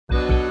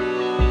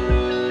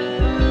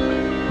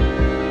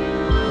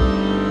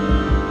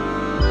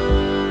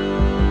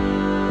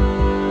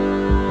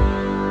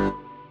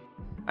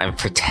I'm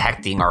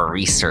protecting our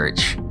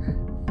research.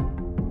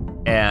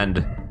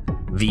 And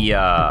the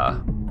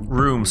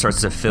room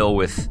starts to fill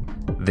with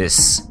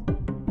this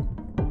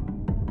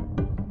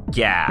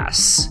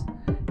gas.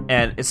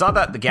 And it's not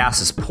that the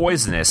gas is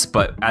poisonous,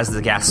 but as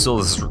the gas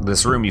fills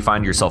this room, you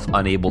find yourself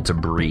unable to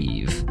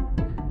breathe.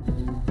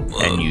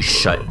 And you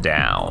shut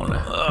down.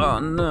 Oh,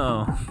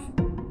 no.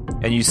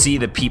 And you see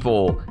the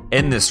people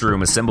in this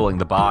room assembling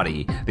the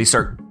body. They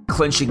start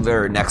clenching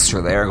their necks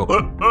to there and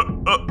go,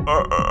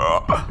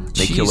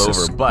 they kill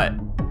over. But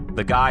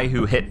the guy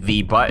who hit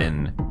the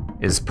button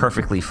is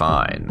perfectly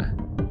fine.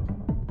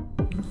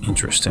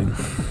 Interesting.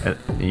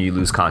 And you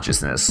lose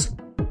consciousness.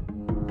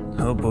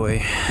 Oh,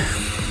 boy.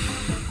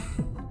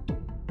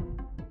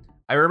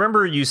 I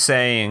remember you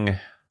saying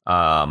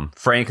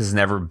Frank has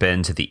never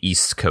been to the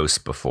East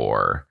Coast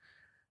before.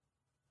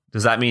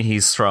 Does that mean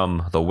he's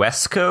from the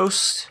West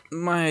Coast?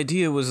 My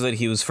idea was that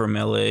he was from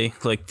LA,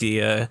 like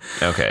the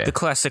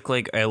classic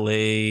like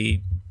LA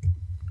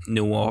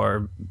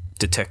noir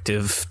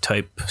detective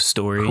type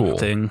story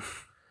thing.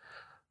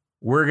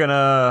 We're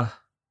gonna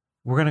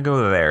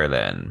go there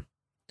then.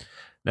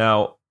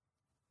 Now,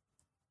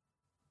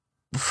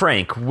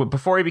 Frank,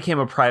 before he became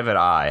a private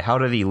eye, how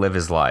did he live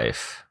his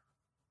life?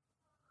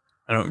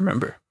 I don't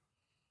remember.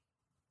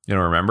 You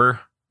don't remember?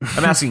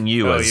 I'm asking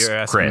you as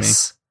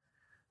Chris. Me.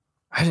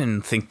 I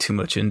didn't think too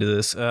much into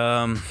this.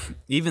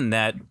 Even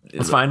that is...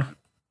 That's fine.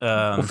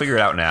 We'll figure it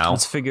out now.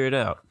 Let's figure it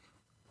out.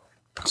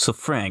 So,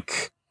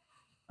 Frank,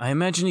 I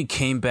imagine he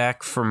came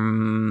back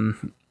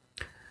from...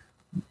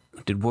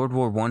 Did World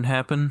War I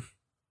happen?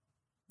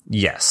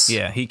 Yes.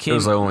 Yeah, he came... It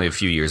was only a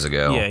few years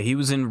ago. Yeah, he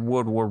was in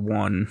World War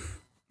I,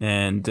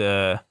 and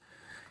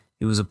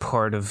he was a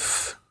part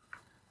of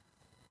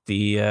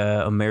the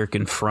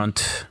American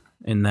front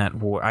in that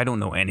war. I don't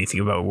know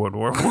anything about World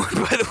War I,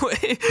 by the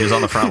way. He was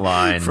on the front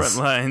lines. Front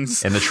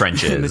lines. In the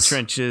trenches. In the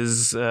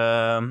trenches.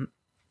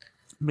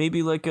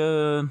 Maybe like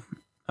I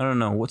don't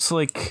know, what's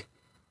like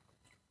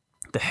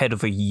the head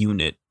of a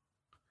unit?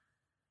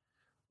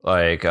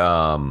 Like,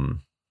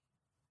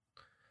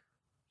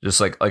 just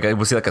like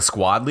was he like a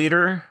squad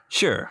leader?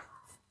 Sure.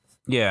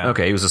 Yeah.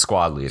 Okay, he was a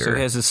squad leader. So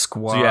he has a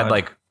squad. So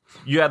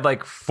you had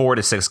like 4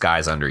 to 6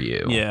 guys under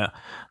you. Yeah.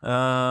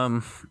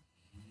 I'm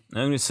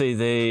going to say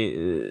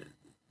they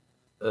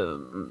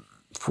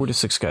 4 to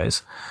 6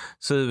 guys.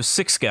 So there was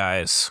 6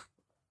 guys,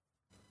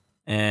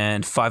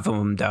 and 5 of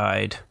them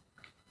died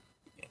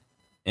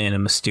in a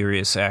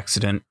mysterious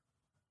accident.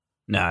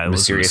 Nah, it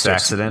mysterious was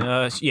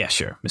accident. Yeah,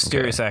 sure,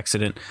 mysterious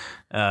accident.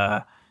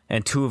 And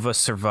 2 of us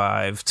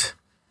survived,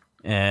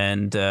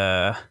 and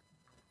we're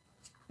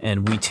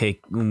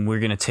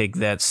gonna take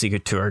that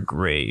secret to our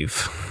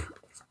grave.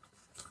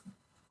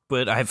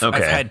 But I've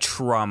had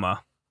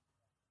trauma.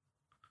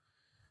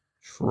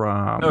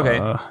 Okay.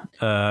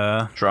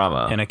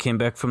 Trauma. And I came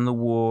back from the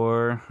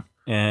war,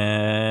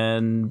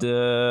 and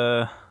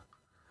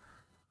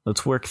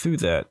let's work through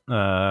that.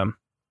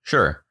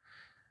 Sure.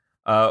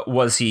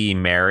 Was he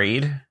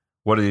married?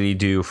 What did he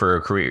do for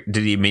a career?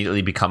 Did he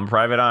immediately become a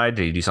private eye?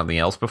 Did he do something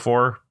else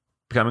before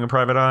becoming a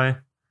private eye?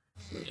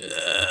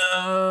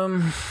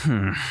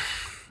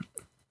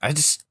 I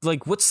just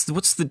like what's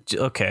the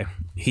okay?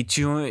 He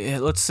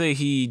joined. Let's say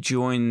he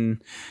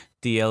joined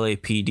the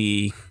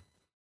LAPD.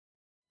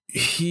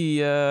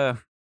 He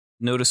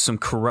noticed some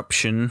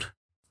corruption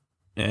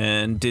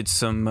and did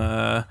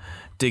some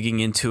digging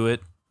into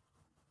it,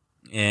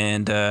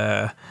 and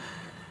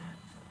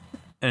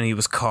he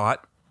was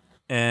caught,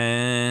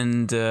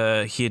 and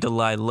he had to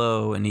lie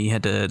low, and he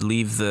had to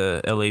leave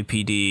the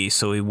LAPD,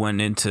 so he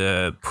went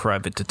into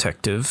private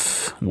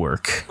detective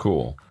work.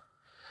 Cool.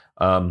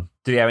 Did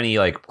he have any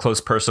like close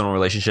personal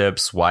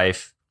relationships?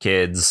 Wife,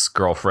 kids,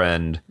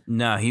 girlfriend?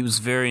 No, he was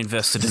very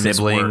invested in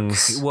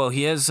siblings. His work. Well,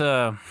 he has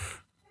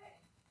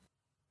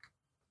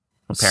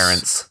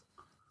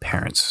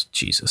Parents.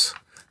 Jesus.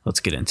 Let's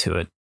get into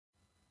it.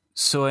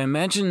 So I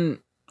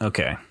imagine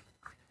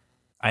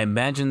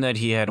that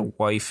he had a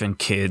wife and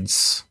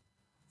kids.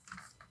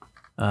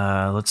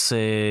 Let's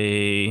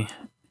say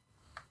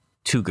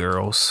 2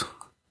 girls.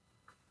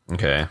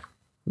 Okay.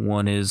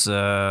 One is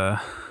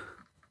 5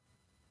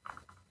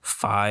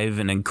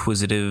 and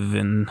inquisitive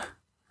and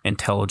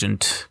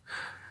intelligent.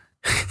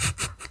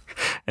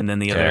 And then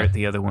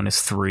the other one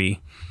is 3.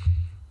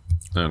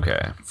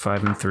 Okay.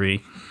 5 and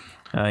 3.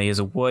 He has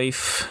a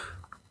wife,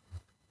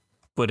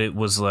 but it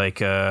was like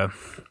it's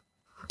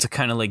a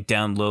kind of like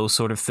down low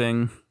sort of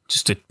thing,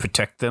 just to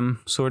protect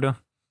them, sort of.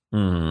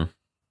 Mm-hmm.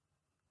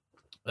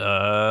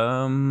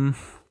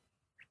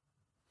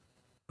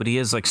 But he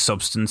has like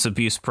substance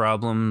abuse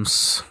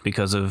problems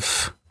because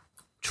of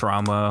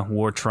trauma,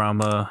 war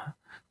trauma,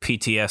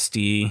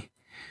 PTSD,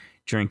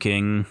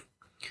 drinking,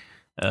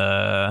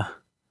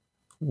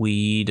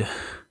 weed.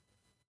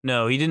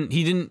 No, he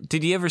didn't.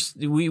 Did he ever?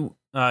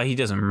 He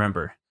doesn't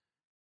remember.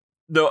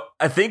 No,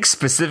 I think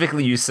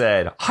specifically you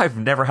said, I've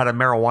never had a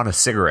marijuana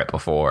cigarette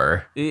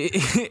before.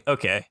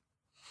 Okay.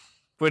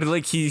 But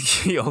like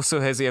he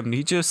also has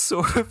amnesia,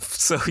 sort of,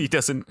 so he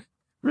doesn't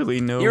really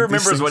know. He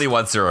remembers what he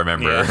wants to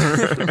remember.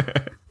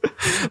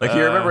 Like, he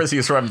remembers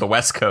he's from the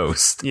West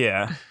Coast.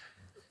 Yeah.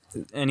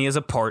 And he has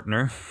a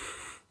partner.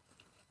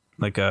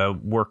 Like a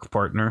work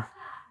partner.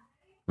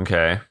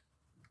 Okay.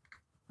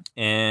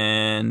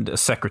 And a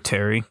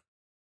secretary.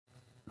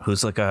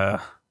 Who's like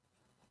a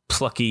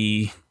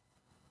plucky,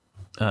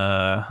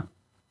 like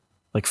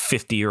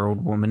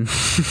 50-year-old woman.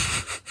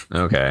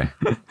 Okay.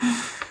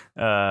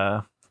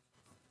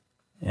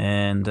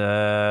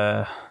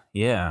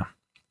 Yeah.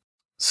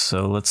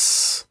 So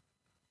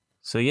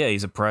yeah,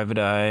 he's a private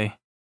eye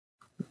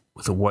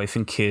with a wife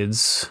and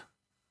kids.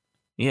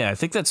 Yeah, I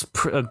think that's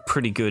a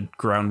pretty good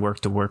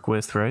groundwork to work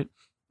with, right?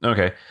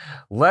 Okay.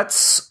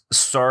 Let's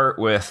start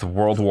with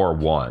World War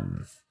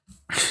One.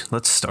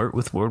 Let's start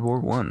with World War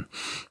One.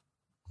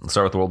 Let's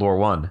start with World War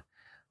One.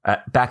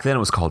 Back then, it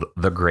was called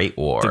the Great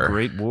War. The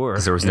Great War,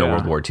 because there was no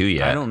World War II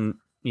yet.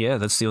 Yeah,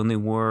 that's the only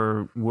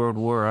World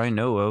War I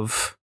know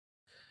of.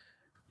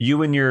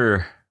 You and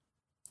your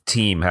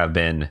team have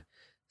been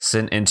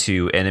sent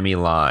into enemy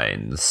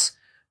lines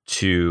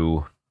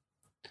to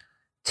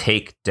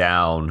take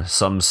down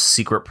some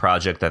secret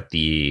project that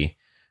the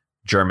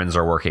Germans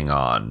are working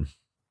on.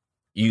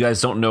 You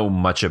guys don't know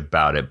much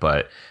about it,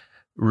 but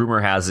rumor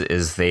has it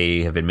is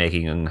they have been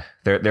making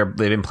they've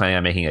been planning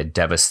on making a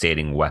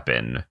devastating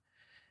weapon,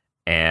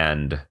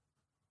 and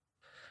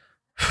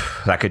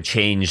that could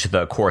change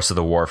the course of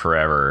the war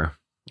forever.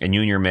 And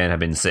you and your men have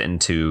been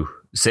sent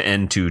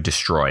in to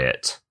destroy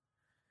it.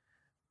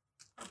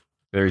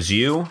 There's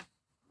you.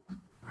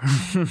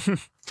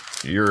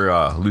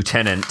 You're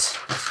Lieutenant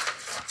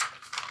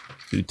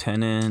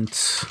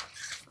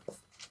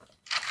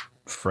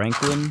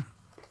Franklin.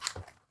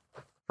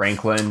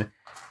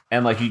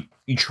 And like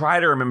you try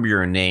to remember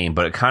your name,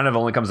 but it kind of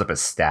only comes up as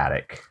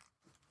static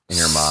in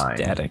your mind.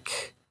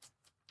 Static.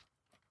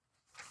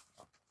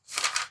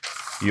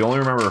 You only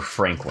remember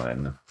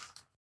Franklin.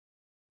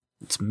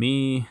 It's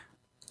me,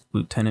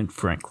 Lieutenant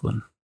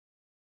Franklin.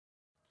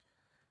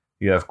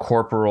 You have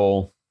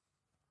Corporal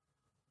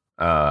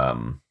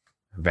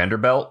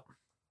Vanderbilt.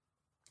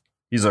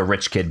 He's a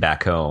rich kid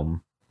back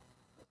home.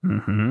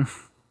 Mm-hmm.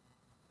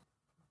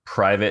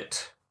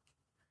 Private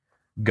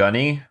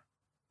Gunny.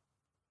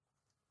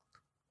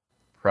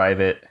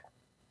 Private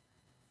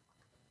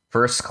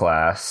First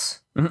Class.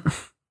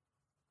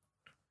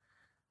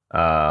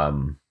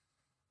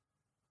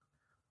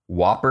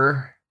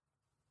 Whopper.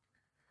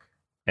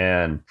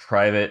 And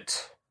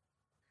Private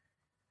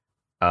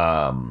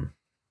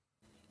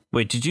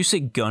Wait, did you say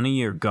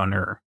Gunny or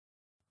Gunner?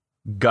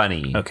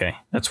 Gunny. Okay,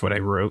 that's what I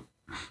wrote,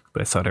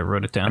 but I thought I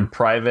wrote it down. And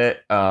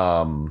Private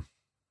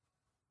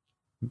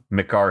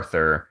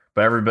MacArthur,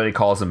 but everybody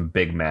calls him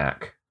Big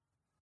Mac.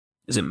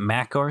 Is it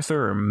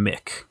MacArthur or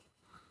Mick?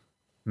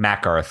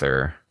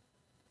 MacArthur,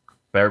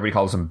 but everybody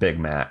calls him Big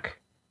Mac.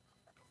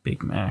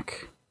 Big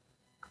Mac.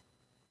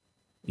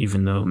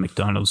 Even though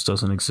McDonald's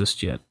doesn't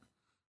exist yet.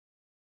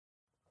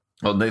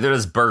 Well, there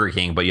is Burger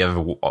King, but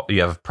you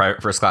have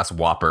private first class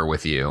Whopper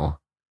with you.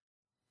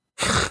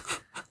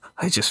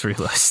 I just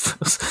realized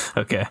this.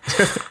 Okay.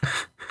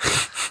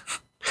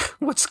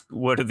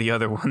 What are the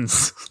other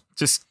ones?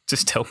 Just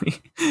tell me.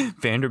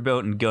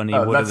 Vanderbilt and Gunny.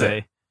 What are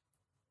they?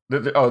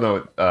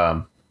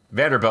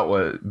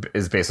 Vanderbilt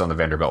is based on the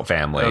Vanderbilt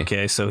family.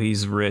 Okay, so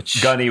he's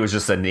rich. Gunny was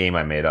just a name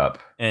I made up.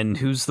 And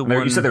who's the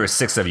one? You said there were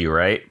 6 of you,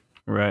 right?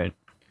 Right.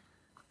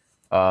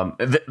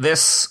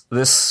 This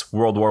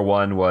World War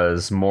I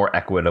was more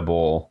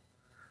equitable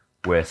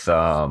with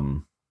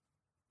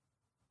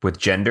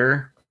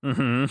gender.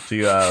 Mm-hmm. So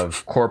you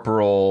have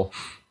Corporal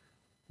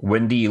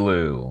Wendy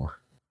Lou.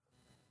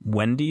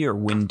 Wendy or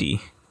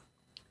Windy?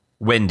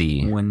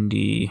 Wendy.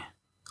 Wendy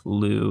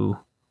Lou.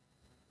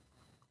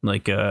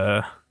 Like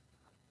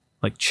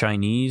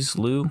Chinese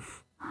Lou?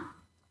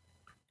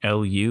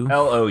 L-U?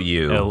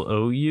 L-O-U.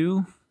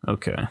 L-O-U?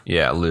 Okay.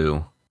 Yeah,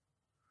 Lou.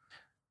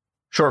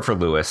 Short for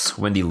Lewis.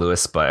 Wendy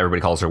Lewis, but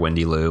everybody calls her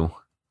Wendy Lou.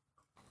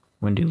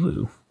 Wendy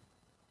Lou.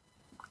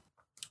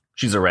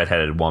 She's a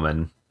redheaded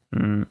woman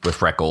with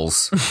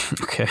freckles.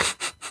 Okay.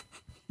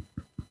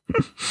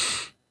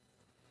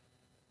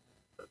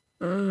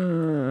 All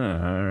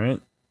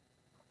right.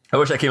 I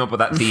wish I came up with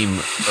that theme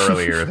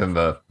earlier than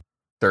the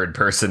third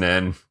person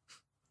in.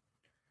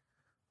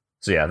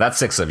 So yeah, that's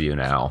 6 of you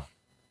now.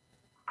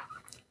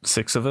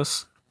 6 of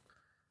us?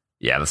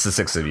 Yeah, that's the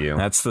 6 of you.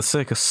 That's the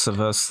 6 of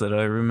us that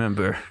I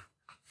remember.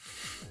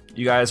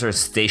 You guys are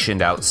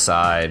stationed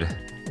outside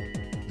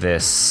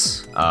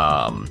this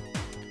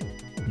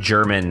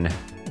German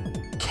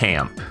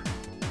camp.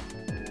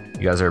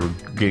 You guys are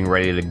getting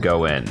ready to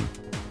go in.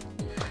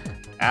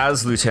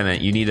 As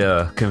lieutenant, you need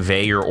to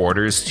convey your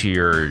orders to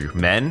your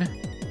men.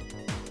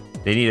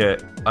 They need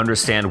to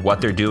understand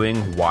what they're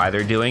doing, why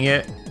they're doing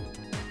it,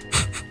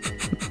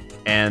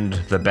 and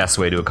the best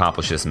way to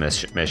accomplish this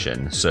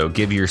mission. So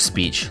give your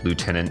speech,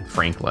 Lieutenant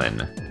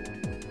Franklin.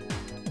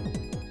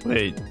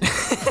 Wait.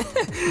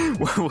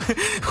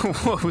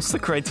 What was the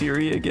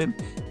criteria again?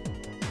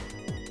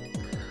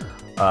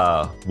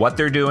 What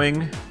they're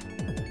doing,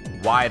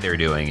 why they're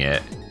doing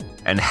it,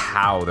 and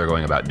how they're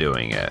going about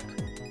doing it.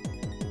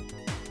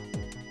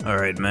 All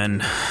right,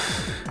 men.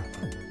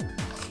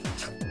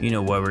 You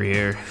know why we're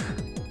here.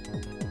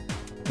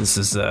 This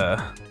is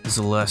a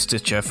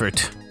last-ditch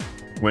effort.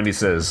 Wendy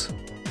says,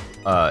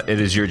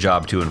 it is your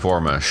job to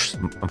inform us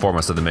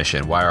of the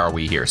mission. Why are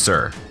we here,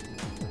 sir?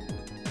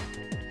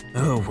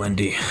 Oh,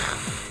 Wendy.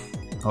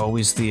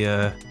 Always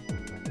the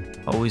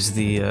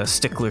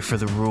stickler for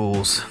the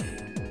rules.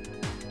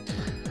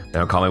 They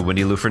don't call me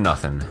Wendy Lou for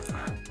nothing.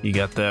 You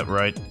got that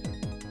right.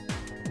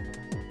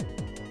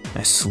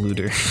 I salute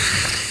her.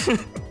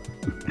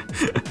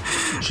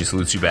 She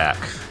salutes you back.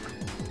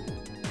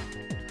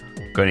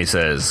 Gunny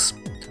says,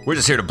 we're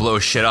just here to blow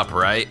shit up,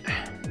 right?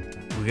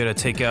 We gotta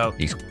take out...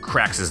 He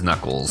cracks his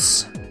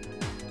knuckles.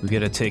 We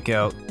gotta take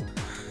out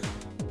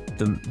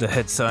the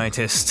head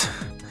scientist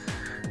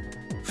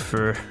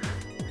for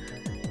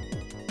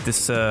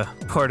this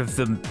part of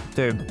the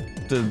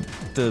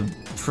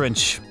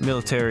French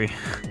military.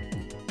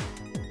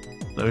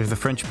 Are the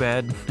French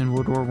bad in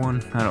World War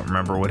I? I don't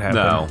remember what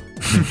happened.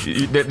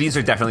 No. These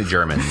are definitely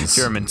Germans.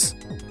 Germans.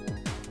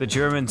 The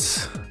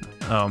Germans...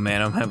 Oh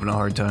man, I'm having a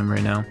hard time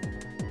right now.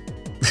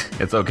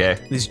 It's okay.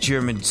 These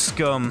German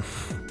scum...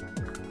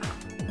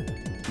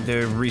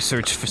 Their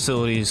research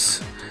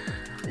facilities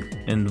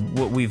and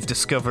what we've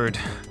discovered.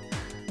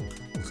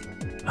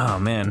 Oh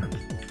man.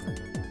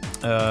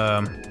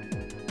 I'm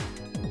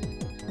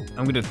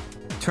gonna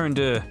turn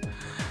to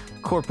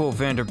Corporal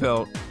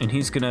Vanderbilt, and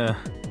he's gonna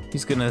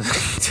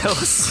tell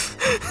us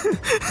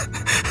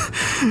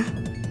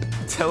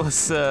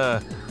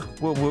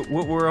what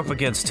we're up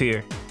against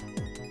here.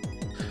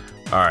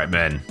 All right,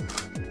 men.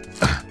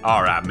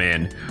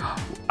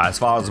 As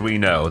far as we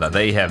know, that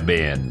they have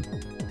been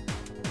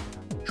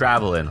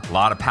traveling a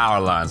lot of power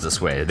lines this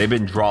way. They've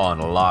been drawing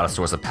a lot of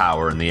source of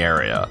power in the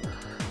area.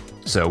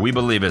 So we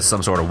believe it's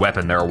some sort of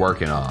weapon they're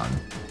working on.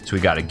 So we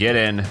got to get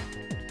in,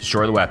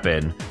 destroy the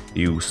weapon.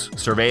 You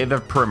survey the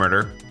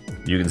perimeter.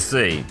 You can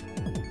see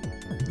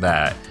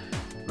that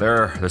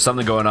there's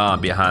something going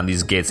on behind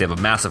these gates. They have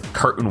a massive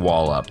curtain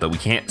wall up that we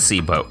can't see,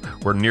 but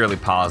we're nearly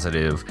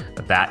positive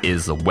that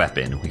is the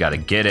weapon. We got to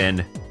get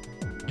in,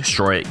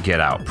 destroy it, get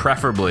out.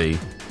 Preferably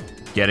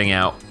getting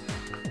out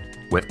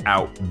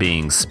without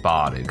being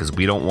spotted, because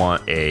we don't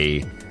want a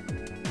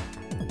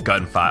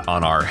gunfight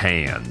on our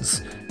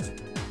hands.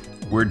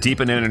 We're deep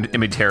in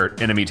enemy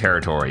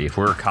territory. If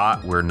we're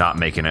caught, we're not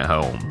making it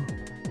home.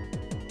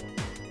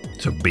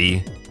 So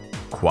be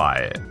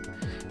quiet.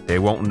 They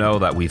won't know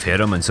that we've hit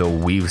them until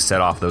we've set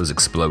off those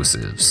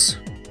explosives.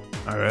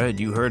 Alright,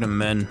 you heard him,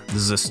 men. This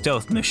is a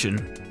stealth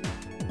mission.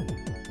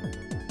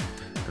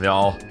 They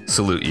all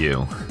salute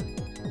you.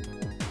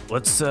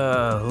 Let's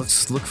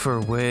look for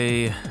a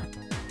way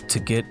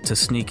to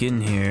sneak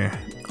in here,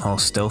 all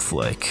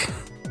stealth-like.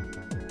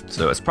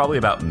 So it's probably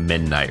about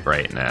midnight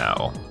right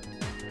now.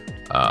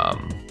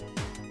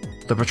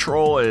 The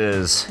patrol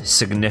is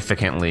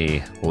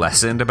significantly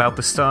lessened about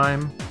this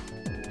time.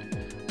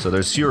 So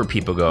there's fewer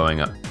people going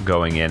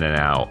in and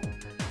out.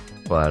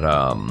 But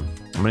I'm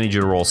gonna need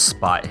you to roll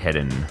spot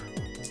hidden.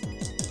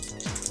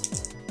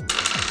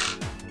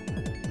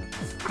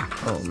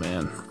 Oh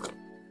man.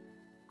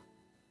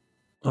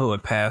 Oh, I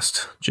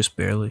passed, just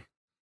barely.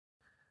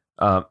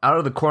 Out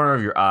of the corner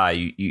of your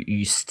eye,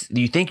 you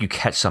think you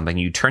catch something.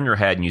 You turn your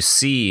head and you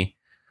see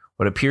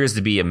what appears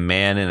to be a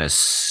man in a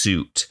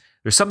suit.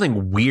 There's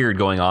something weird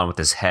going on with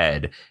his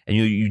head, and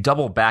you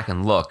double back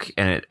and look,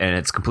 and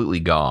it's completely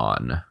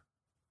gone.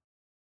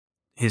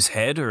 His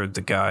head or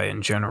the guy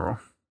in general?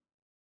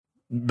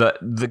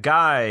 The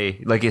guy,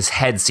 like, his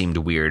head seemed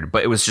weird,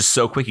 but it was just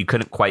so quick you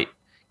couldn't quite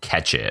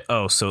catch it.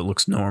 Oh, so it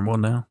looks normal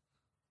now?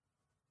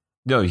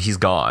 No, he's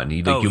gone.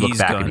 You look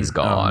back and he's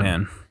gone. Oh,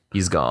 man.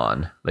 He's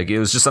gone. Like, it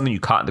was just something you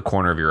caught in the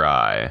corner of your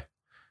eye.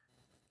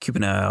 Keep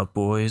an eye out,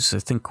 boys. I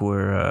think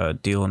we're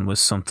dealing with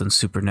something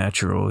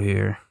supernatural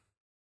here.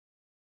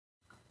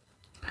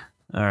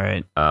 All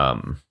right.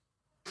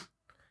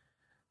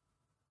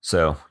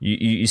 So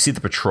you see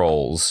the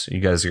patrols. You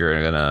guys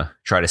are gonna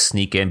try to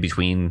sneak in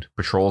between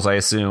patrols, I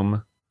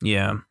assume.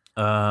 Yeah.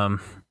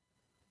 I'm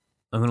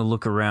gonna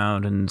look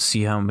around and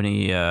see how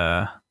many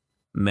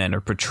men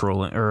are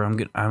patrolling, or I'm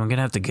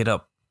gonna have to get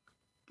up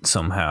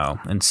somehow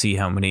and see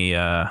how many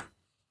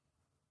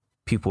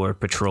people are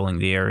patrolling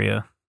the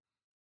area.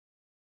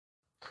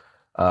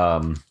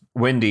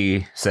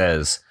 Wendy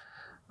says,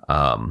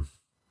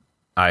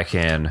 I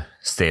can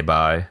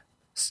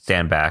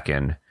stand back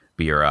and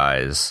be your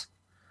eyes.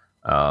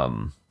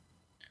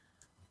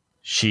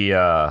 She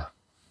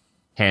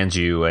hands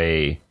you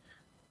a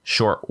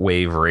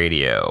shortwave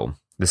radio.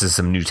 This is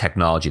some new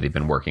technology they've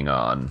been working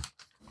on.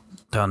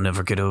 I'll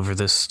never get over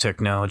this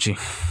technology.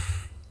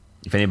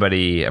 If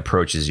anybody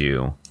approaches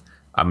you,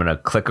 I'm going to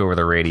click over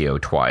the radio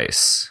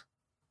twice.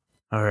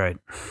 All right.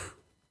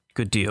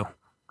 Good deal.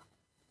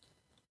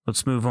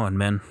 Let's move on,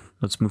 men.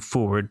 Let's move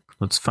forward.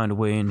 Let's find a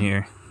way in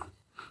here.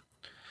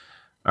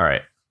 All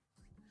right.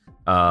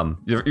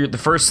 The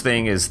first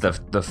thing is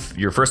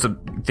your first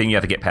thing you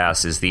have to get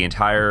past is the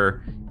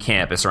entire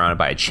camp is surrounded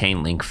by a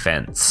chain link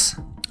fence.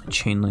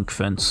 Chain link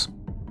fence.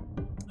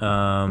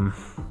 Can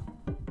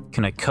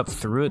I cut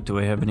through it? Do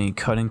I have any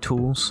cutting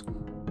tools?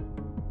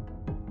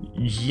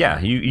 Yeah,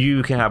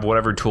 you can have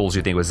whatever tools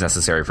you think was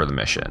necessary for the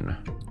mission.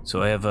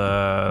 So I have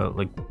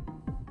like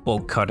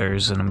bolt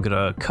cutters, and I'm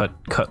gonna cut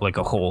like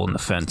a hole in the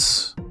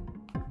fence.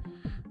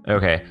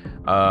 Okay.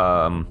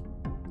 Are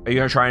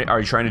you trying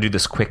to do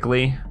this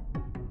quickly?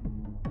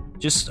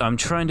 I'm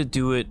trying to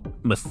do it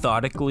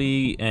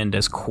methodically and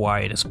as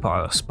quiet as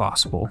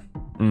possible.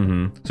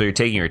 Mm-hmm. So you're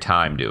taking your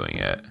time doing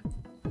it.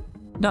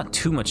 Not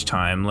too much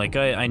time. Like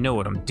I know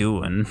what I'm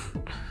doing,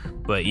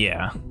 but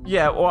yeah.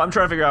 Yeah. Well, I'm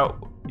trying to figure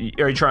out.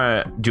 Are you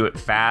trying to do it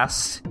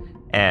fast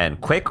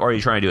and quick, or are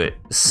you trying to do it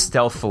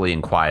stealthily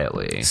and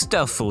quietly?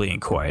 Stealthily and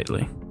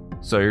quietly.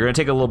 So you're gonna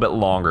take a little bit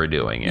longer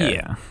doing it.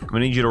 Yeah. I'm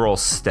gonna need you to roll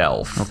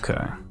stealth.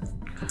 Okay.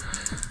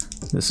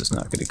 This is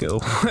not gonna go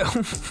well.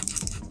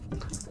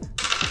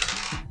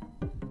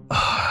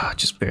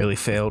 Just barely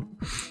failed.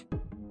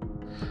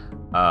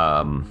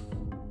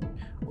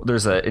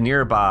 There's a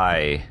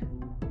nearby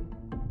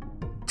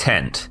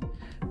tent,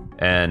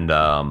 and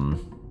I'm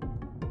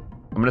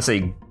gonna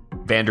say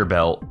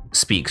Vanderbilt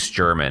speaks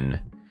German,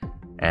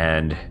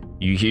 and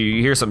you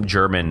hear some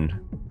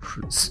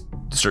Germans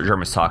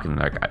talking.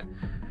 Like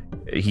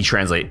he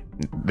translate.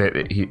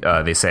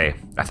 They say,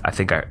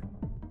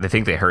 they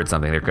think they heard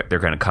something. They're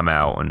gonna come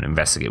out and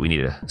investigate. We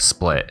need to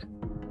split.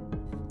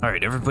 All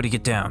right, everybody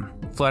get down,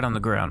 flat on the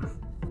ground.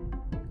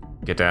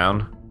 Get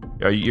down.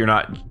 You're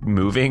not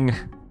moving.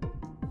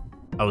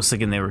 I was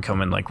thinking they were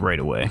coming like right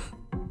away.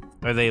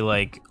 Are they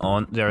like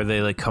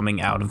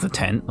coming out of the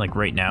tent like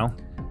right now?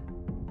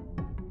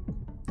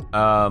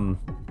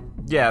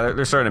 Yeah,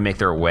 they're starting to make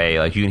their way.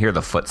 Like you can hear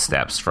the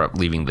footsteps from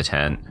leaving the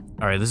tent.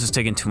 All right, this is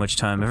taking too much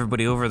time.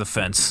 Everybody over the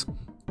fence.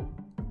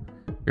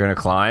 You're gonna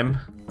climb?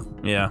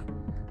 Yeah.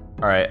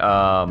 All right.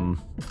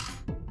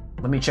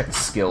 Let me check the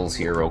skills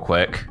here real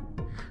quick.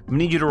 I'm gonna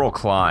need you to roll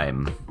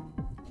climb.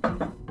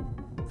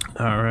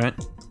 All right.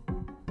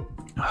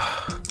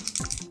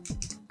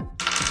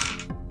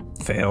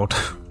 Failed.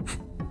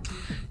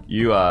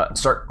 You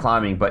start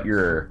climbing, but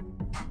your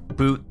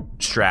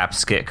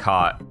bootstraps get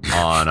caught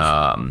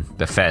on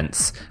the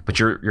fence. But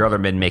your other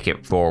men make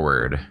it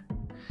forward,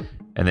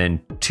 and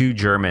then two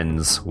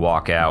Germans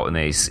walk out, and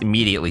they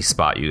immediately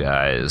spot you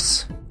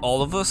guys.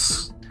 All of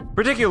us?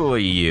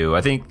 Particularly you.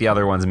 I think the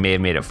other ones may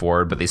have made it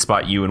forward, but they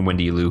spot you and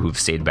Wendy Lou, who've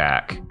stayed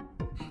back.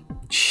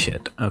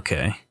 Shit.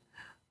 Okay.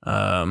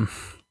 All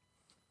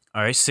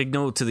right.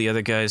 Signal to the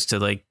other guys to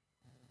like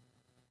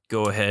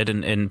go ahead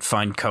and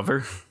find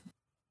cover.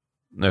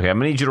 Okay, I'm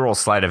gonna need you to roll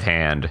sleight of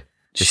hand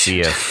to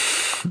see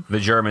if the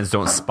Germans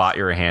don't spot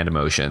your hand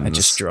motions. I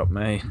just dropped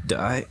my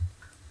die.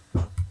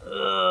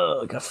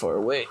 I got far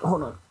away.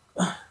 Hold on.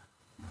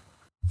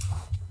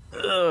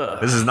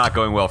 This is not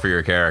going well for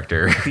your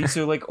character. These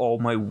are like all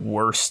my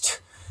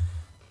worst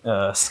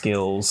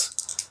skills.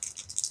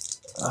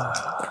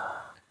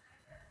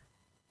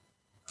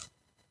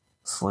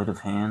 Sleight of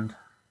hand.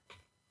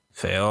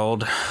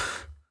 Failed.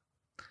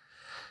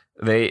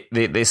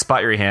 They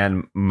spot your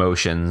hand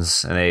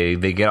motions, and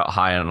they get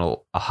high on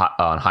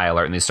high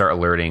alert, and they start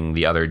alerting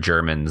the other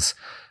Germans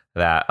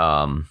that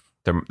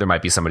there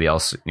might be somebody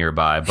else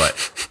nearby.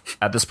 But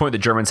at this point, the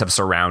Germans have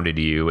surrounded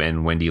you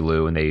and Wendy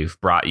Lou, and they've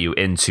brought you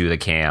into the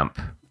camp.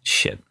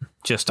 Shit,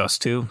 just us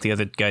two. The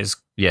other guys.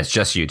 Yes,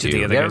 just you two.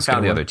 The they haven't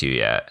found the other two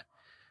yet.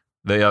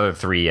 The other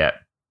four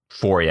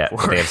yet.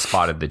 But they have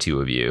spotted the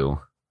two of you.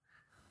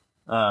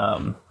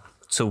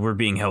 So we're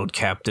being held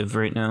captive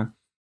right now.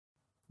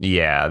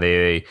 Yeah,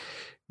 they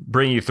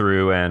bring you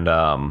through,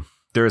 and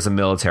there's a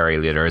military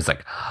leader. It's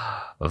like,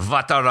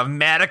 what are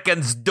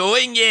Americans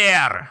doing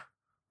here?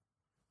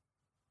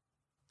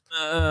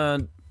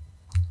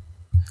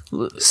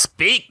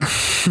 Speak.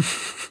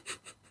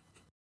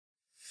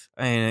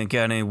 I ain't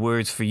got any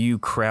words for you,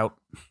 Kraut.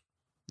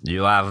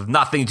 You have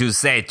nothing to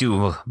say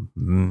to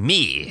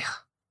me.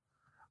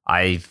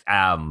 I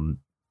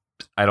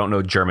don't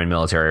know German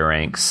military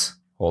ranks.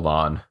 Hold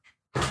on.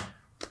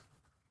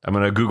 I'm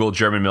going to Google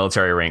German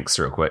military ranks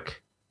real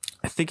quick.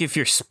 I think if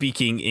you're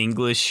speaking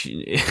English,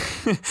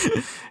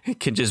 it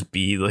can just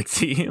be like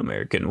the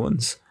American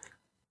ones.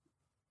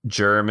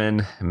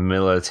 German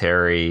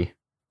military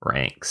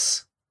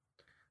ranks.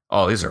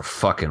 Oh, these are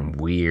fucking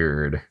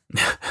weird.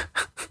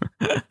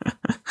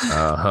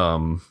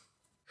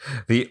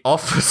 The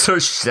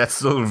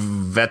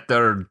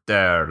Officerschützenwetter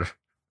der.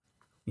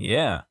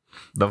 Yeah.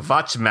 The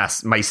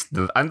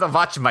Watchmeister. I'm the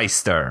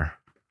Watchmeister.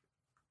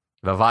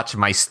 The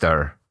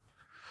Watchmeister.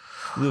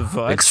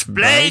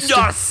 Explain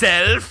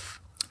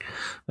yourself!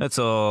 That's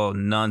all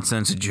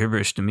nonsense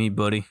gibberish to me,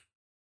 buddy.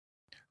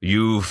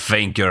 You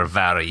think you're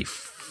very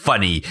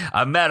funny.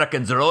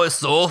 Americans are always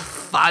so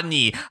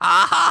funny.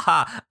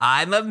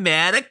 I'm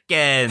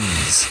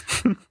Americans.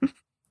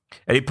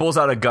 And he pulls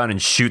out a gun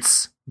and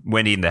shoots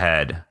Wendy in the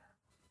head.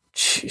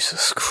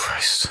 Jesus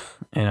Christ.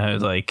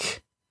 And I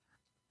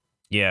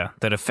yeah,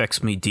 that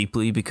affects me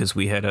deeply because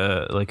we had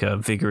a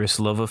vigorous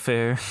love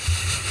affair.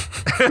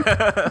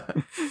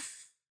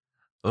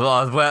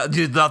 Well,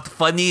 you're not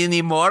funny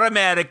anymore,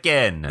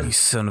 American. You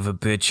son of a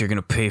bitch, you're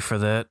gonna pay for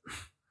that.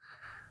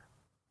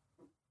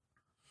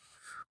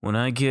 when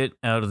I get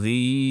out of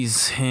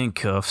these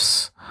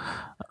handcuffs,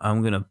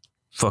 I'm gonna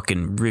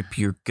fucking rip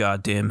your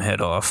goddamn head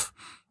off.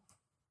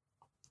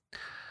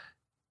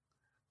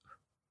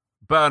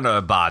 Burn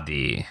her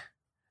body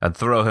and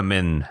throw him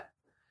in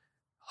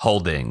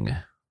holding.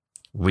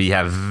 We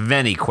have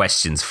many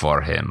questions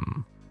for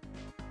him.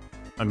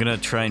 I'm gonna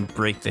try and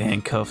break the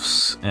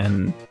handcuffs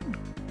and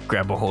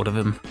grab a hold of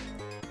him.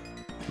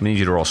 I need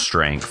you to roll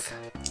strength.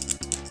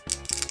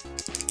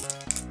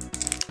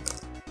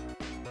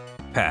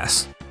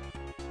 Pass.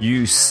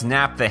 You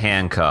snap the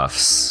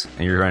handcuffs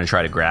and you're going to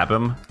try to grab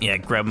him. Yeah,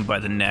 grab him by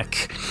the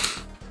neck.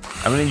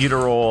 I'm going to need you to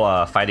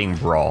roll fighting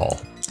brawl.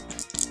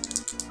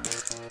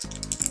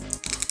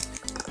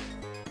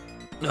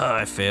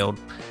 I failed.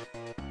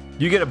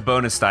 You get a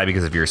bonus die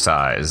because of your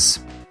size.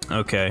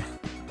 Okay.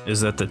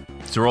 Is that the...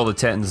 So roll the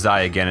tens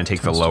die again and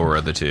take the lower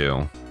of the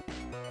two.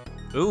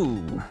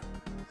 Ooh.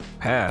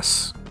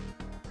 Pass.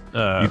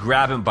 You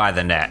grab him by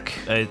the neck.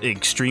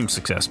 Extreme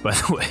success, by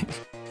the way.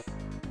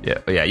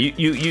 Yeah.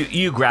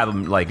 You grab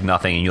him like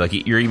nothing, and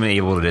you're even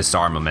able to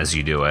disarm him as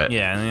you do it.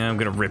 Yeah, and then I'm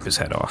gonna rip his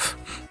head off.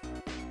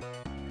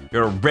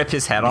 You're gonna rip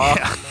his head off?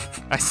 Yeah.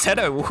 I said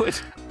I would.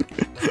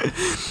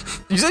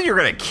 You said you were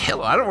gonna kill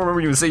him. I don't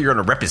remember you saying you're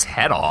gonna rip his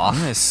head off.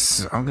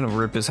 Yes, I'm gonna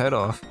rip his head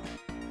off.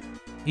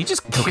 He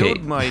just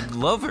killed my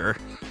lover.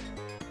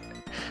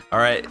 All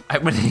right,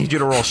 I'm gonna need you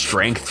to roll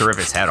strength to rip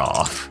his head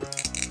off.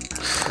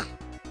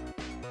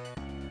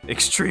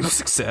 Extreme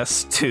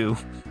success, too.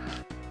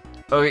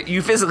 Okay,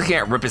 you physically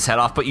can't rip his head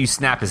off, but you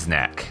snap his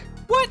neck.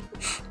 What?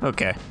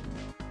 Okay.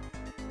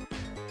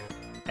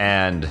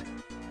 And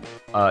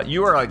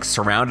you are like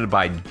surrounded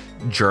by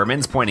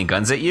Germans pointing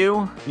guns at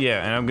you.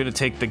 Yeah, and I'm gonna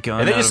take the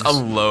gun. And they just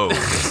unload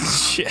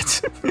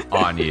shit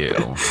on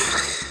you.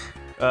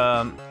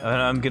 And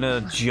I'm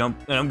gonna jump,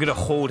 and I'm gonna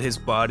hold his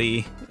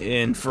body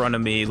in front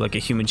of me like a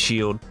human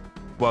shield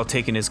while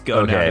taking his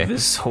gun out of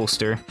his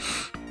holster.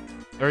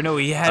 Or no,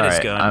 he had his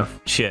gun.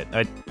 Shit,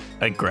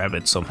 I grab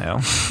it somehow.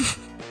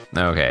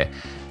 Okay.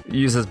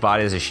 Use his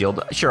body as a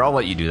shield. Sure, I'll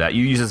let you do that.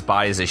 You use his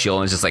body as a shield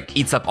and it just like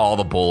eats up all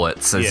the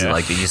bullets as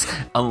like they just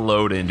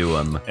unload into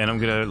him. And I'm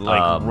gonna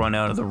like run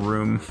out of the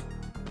room.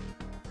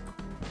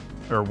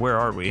 Or where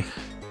are we?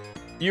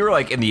 You're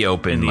like in the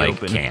open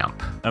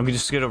camp. I'm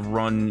just gonna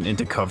run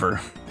into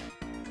cover.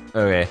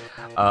 Okay.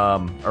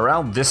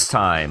 Around this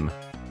time,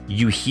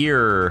 you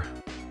hear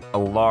a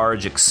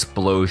large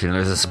explosion.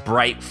 There's this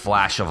bright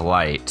flash of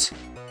light.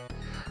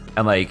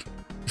 And like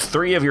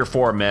 3 of your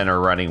 4 men are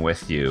running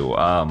with you.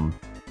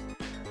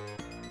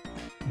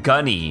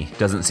 Gunny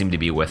doesn't seem to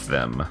be with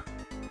them.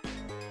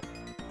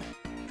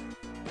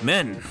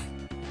 Men.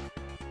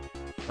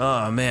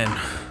 Oh, man.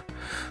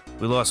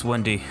 We lost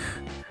Wendy.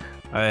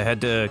 I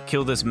had to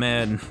kill this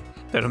man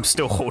that I'm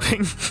still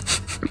holding.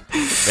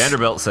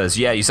 Vanderbilt says,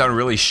 yeah, you sound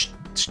really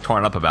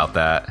torn up about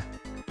that.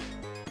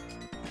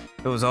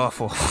 It was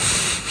awful.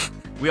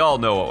 We all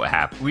know what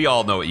happened. We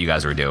all know what you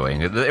guys were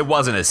doing. It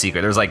wasn't a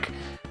secret.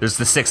 There's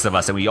the 6 of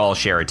us, and we all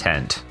share a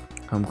tent.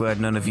 I'm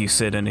glad none of you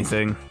said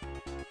anything.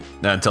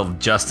 Not until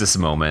just this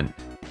moment.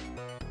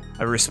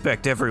 I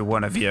respect every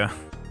one of you.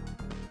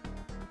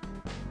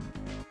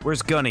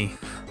 Where's Gunny?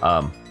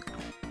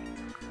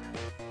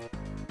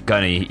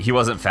 Gunny, he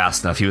wasn't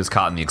fast enough. He was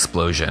caught in the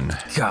explosion.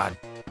 God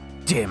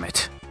damn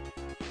it.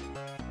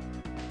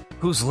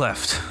 Who's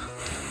left?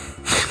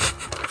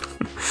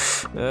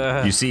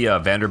 You see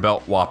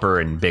Vanderbilt, Whopper,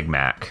 and Big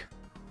Mac.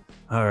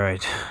 All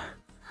right.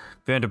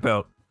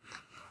 Vanderbilt,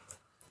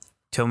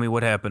 tell me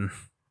what happened.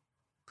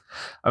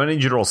 I'm gonna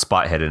need you to roll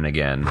spot hidden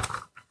again.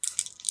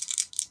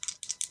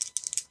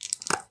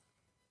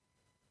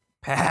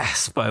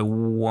 Pass by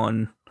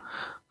 1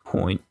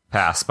 point.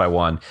 Pass by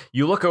 1.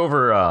 You look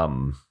over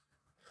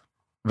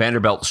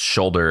Vanderbilt's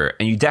shoulder,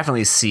 and you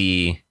definitely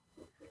see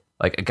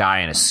like a guy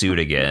in a suit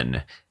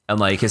again, and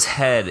like his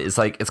head is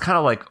like it's kind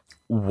of like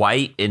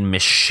white and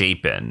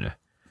misshapen.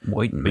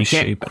 White and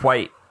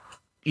misshapen.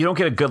 You don't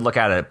get a good look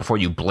at it before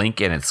you blink,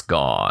 and it's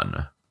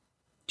gone.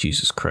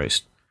 Jesus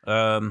Christ.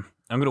 I'm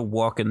gonna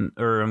walk in,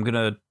 or I'm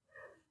gonna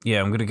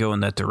go in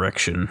that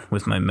direction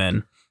with my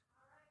men.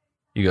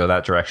 You go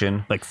that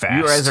direction? Like fast.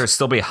 You guys are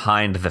still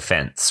behind the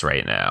fence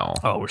right now.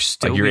 Oh, we're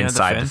still you're behind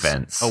inside the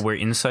fence. Oh, we're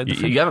inside the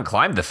fence? You haven't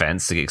climbed the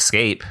fence to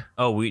escape.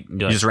 Oh, you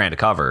just ran to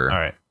cover. All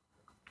right.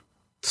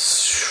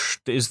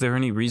 Is there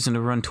any reason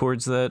to run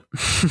towards that?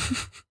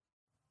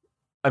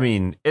 I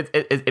mean,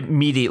 it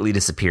immediately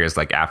disappears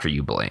like after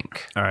you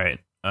blink. All right.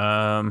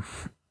 I'm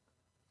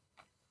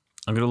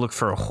gonna look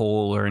for a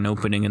hole or an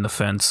opening in the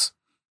fence.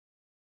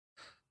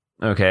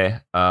 Okay.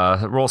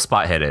 Roll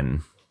spot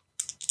hidden.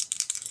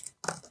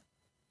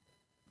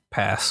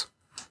 Pass.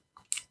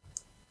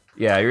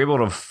 Yeah, you're able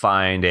to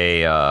find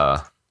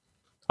a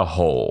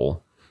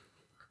hole.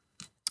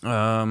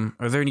 Are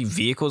there any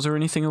vehicles or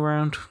anything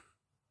around?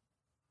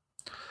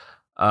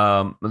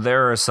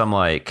 There are some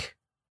like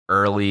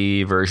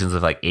early versions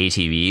of like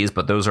ATVs,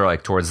 but those are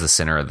like towards the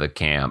center of the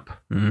camp.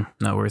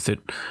 Not worth it.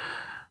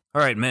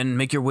 All right, men,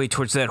 make your way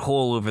towards that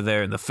hole over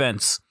there in the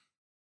fence.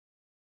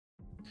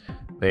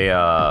 They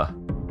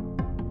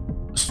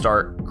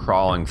start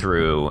crawling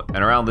through, and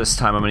around this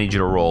time, I'm gonna need you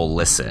to roll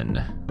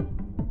listen.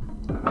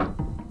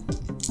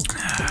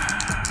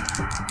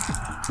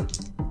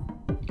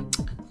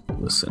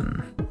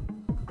 Listen.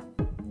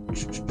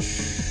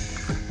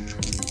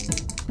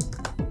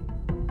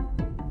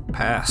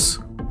 Pass.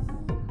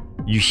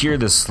 You hear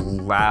this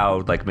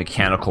loud, like,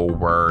 mechanical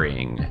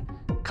whirring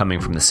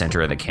coming from the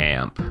center of the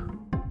camp.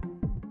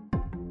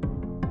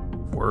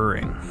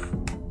 Whirring.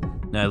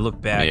 Now I look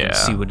back and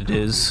see what it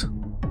is.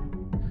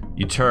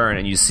 You turn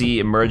and you see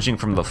emerging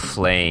from the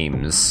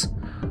flames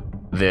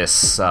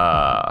this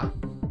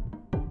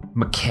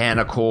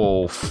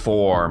mechanical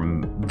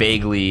form,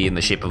 vaguely in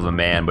the shape of a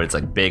man, but it's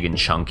like big and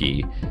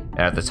chunky. And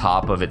at the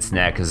top of its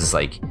neck is this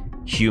like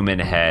human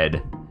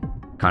head,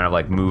 kind of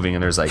like moving,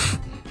 and there's like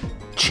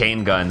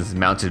chain guns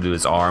mounted to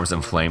its arms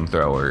and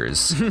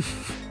flamethrowers.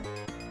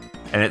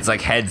 And its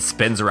like head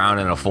spins around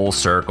in a full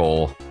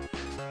circle.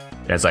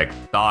 And it's like,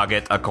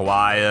 target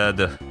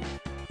acquired.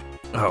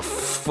 Oh,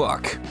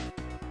 fuck.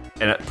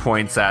 And it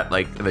points at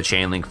like the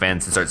chain link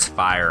fence and starts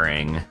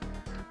firing.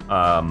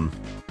 I'm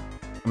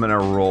gonna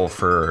roll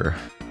for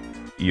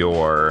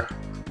your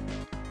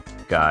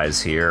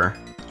guys here.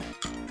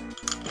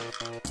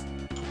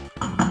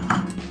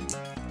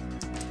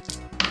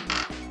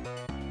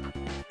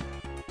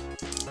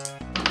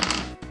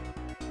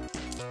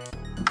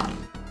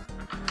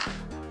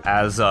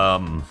 As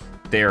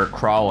they're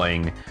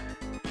crawling,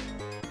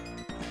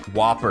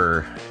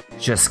 Whopper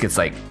just gets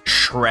like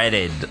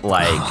shredded,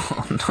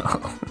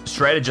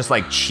 shredded just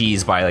like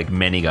cheese by like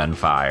minigun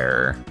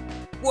fire.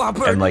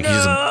 Whopper, and like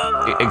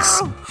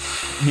no!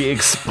 he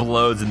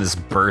explodes in this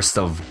burst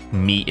of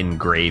meat and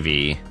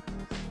gravy.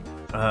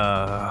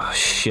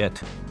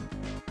 Shit.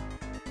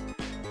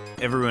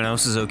 Everyone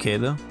else is okay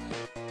though?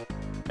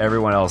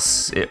 Everyone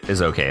else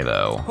is okay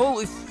though.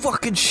 Holy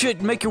fucking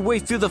shit, make your way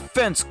through the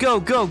fence. Go,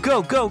 go,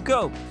 go, go,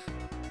 go.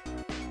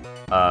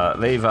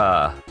 They've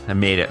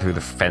made it through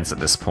the fence at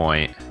this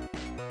point.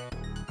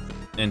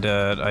 And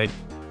alright,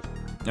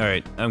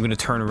 I'm gonna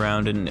turn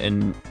around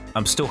and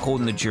I'm still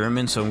holding the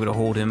German, so I'm gonna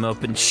hold him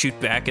up and shoot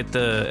back at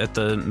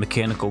the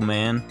mechanical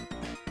man.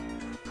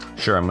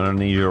 Sure, I'm gonna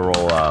need you to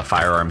roll a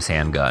firearms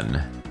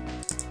handgun.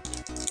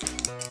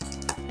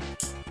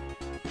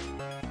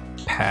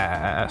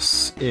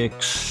 Pass.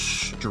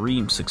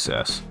 Extreme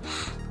success.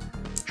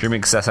 Extreme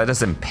success, that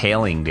does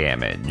impaling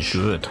damage.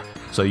 Good.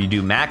 So you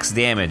do max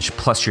damage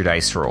plus your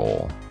dice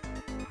roll.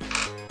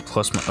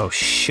 Plus my, oh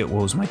shit,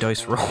 what was my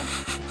dice roll?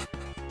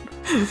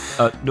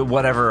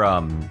 Whatever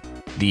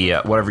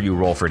whatever you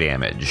roll for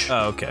damage.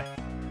 Oh, okay.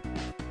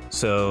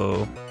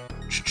 So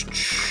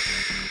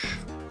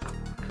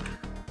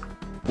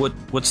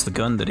what's the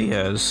gun that he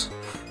has?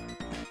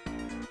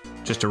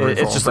 Just a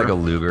revolver? It's just like a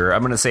Luger.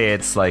 I'm gonna say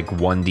it's like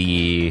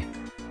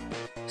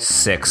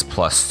 1d6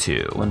 plus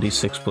 2.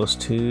 1d6 plus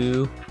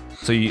 2.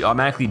 So you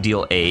automatically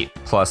deal 8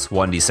 plus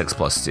 1d6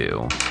 plus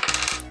 2.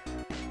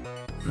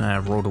 I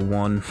rolled a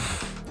 1.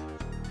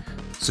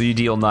 So you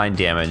deal 9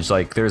 damage.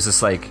 Like there's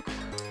this like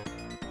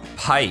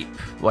pipe,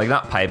 like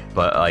not pipe,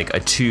 but like a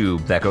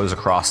tube that goes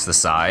across the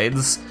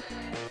sides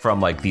from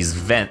like these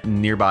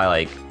nearby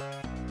like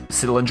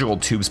cylindrical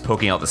tubes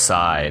poking out the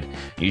side.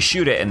 You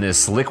shoot it and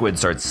this liquid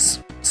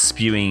starts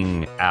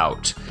spewing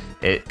out.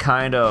 It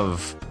kind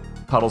of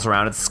puddles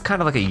around. It's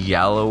kind of like a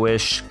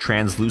yellowish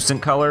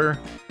translucent color.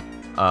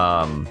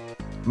 I'm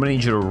gonna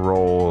need you to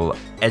roll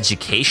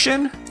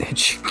education.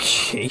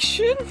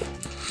 Education?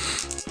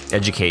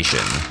 Education.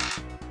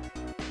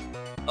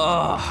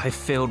 Oh, I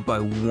failed by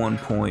 1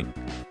 point.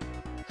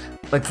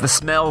 Like the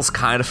smell's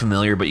kind of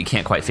familiar, but you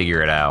can't quite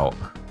figure it out.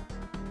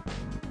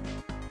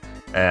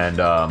 And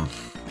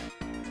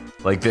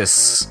like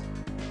this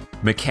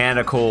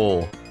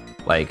mechanical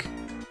like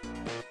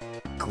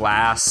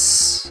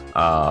glass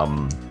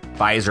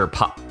visor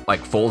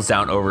like folds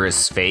down over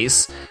his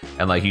face,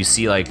 and like you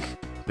see like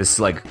this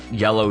like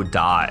yellow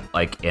dot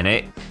like in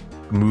it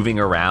moving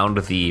around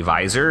the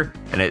visor,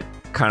 and it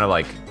kind of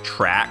like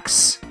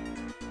tracks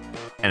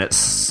and it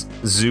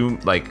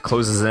like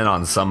closes in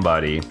on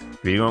somebody,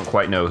 but you don't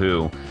quite know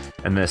who.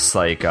 And this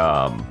like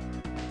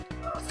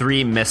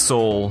 3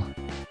 missile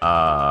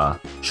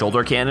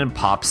shoulder cannon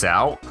pops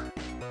out,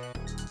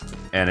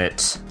 and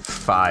it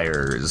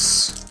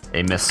fires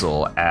a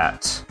missile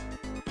at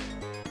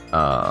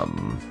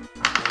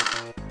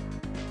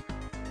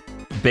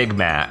Big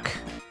Mac,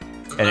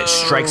 and it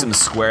strikes him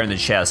square in the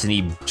chest, and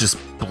he just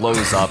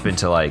blows up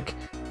into like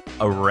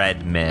a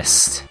red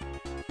mist.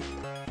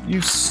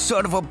 You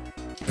son of a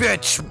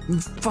bitch,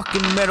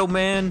 fucking Metal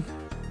Man.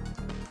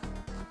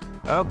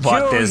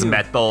 What is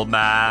Metal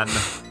Man?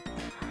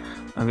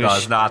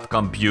 Does not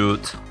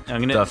compute.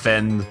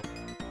 Defend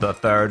the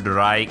Third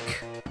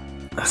Reich.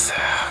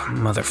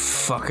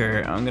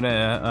 Motherfucker. I'm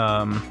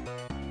gonna,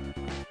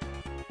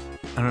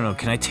 I don't know,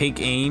 can I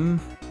take aim?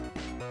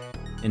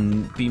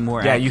 And be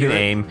more accurate? Yeah, you can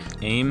aim.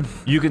 Aim?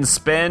 You can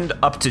spend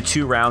up to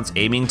 2 rounds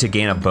aiming to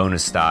gain a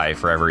bonus die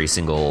for every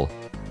single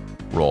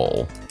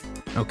roll.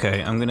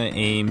 Okay, I'm gonna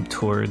aim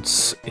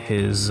towards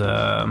his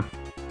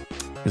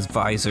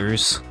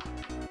visors.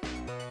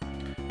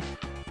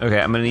 Okay,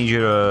 I'm gonna need you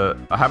to.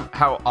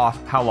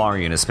 How long are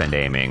you gonna spend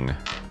aiming?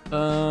 I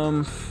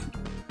don't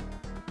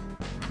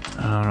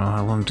know.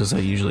 How long does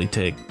that usually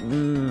take?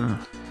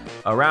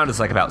 A round is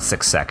like about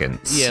 6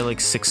 seconds. Yeah, like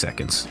 6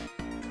 seconds.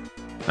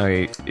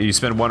 Okay, you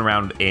spend 1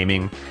 round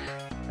aiming,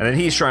 and then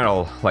he's trying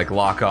to like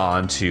lock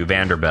on to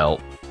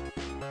Vanderbilt,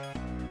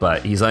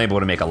 but he's unable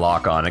to make a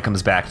lock on. It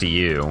comes back to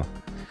you.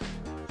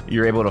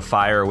 You're able to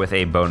fire with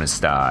a bonus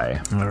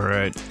die. All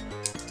right.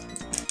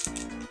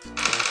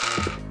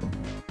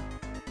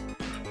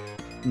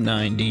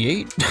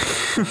 98.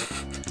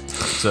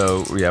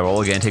 So yeah,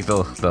 roll again. Take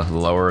the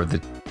lower of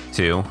the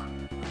 2.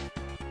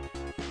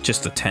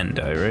 Just a 10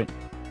 die, right?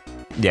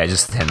 Yeah,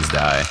 just 10s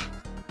die.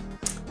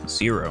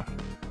 0.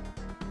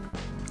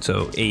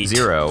 So 8.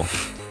 0.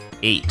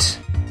 8.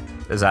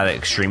 Is that an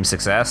extreme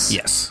success?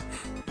 Yes.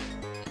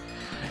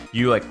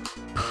 You like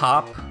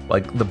pop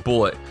like the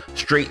bullet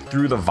straight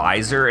through the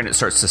visor, and it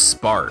starts to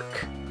spark.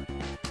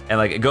 And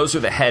like it goes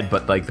through the head,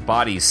 but like the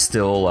body's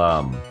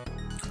still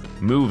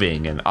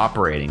moving and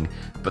operating.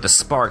 But the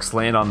sparks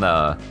land on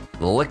the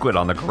liquid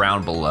on the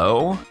ground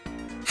below,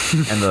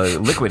 and the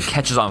liquid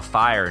catches on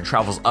fire and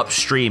travels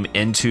upstream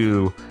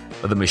into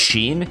the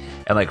machine,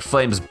 and like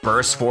flames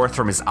burst forth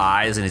from his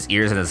eyes and his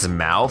ears and his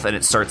mouth, and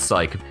it starts to,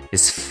 like,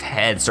 his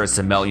head starts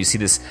to melt. You see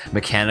this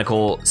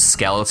mechanical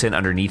skeleton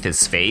underneath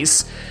his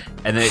face,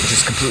 and then it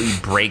just completely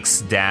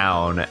breaks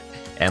down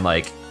and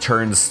like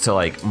turns to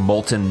like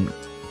molten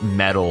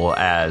metal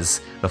as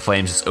the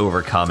flames just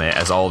overcome it,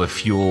 as all the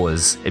fuel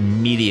is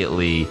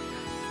immediately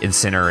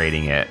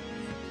incinerating it.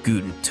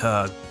 Guten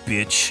Tag,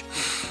 bitch.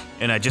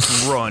 And I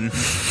just run.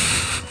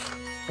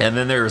 And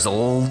then there's a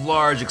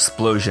large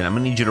explosion. I'm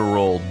gonna need you to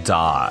roll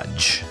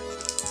dodge.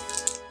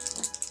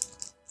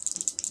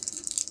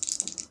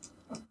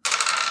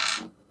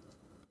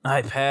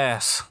 I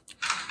pass.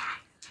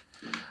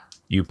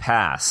 You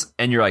pass,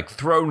 and you're like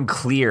thrown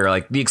clear.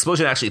 Like the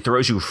explosion actually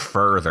throws you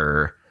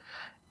further,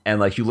 and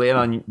like you land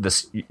on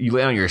this. You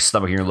land on your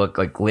stomach, and you look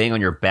like laying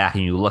on your back,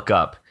 and you look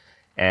up,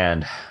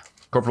 and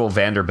Corporal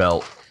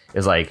Vanderbilt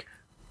is like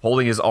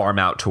holding his arm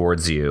out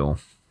towards you.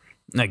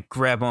 And I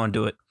grab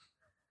onto it.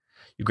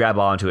 You grab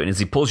onto it, and as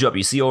he pulls you up,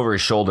 you see over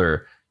his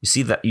shoulder. You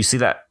see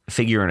that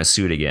figure in a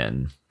suit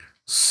again.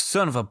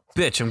 Son of a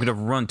bitch! I'm gonna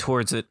run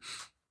towards it.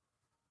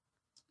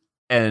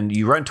 And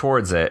you run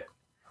towards it,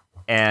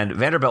 and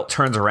Vanderbilt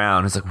turns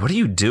around. He's like, "What are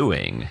you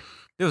doing?"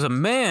 There was a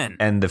man.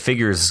 And the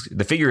figure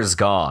is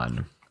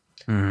gone.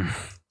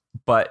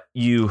 But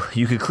you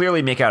could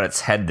clearly make out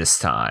its head this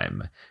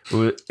time.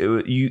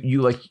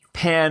 You like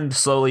panned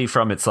slowly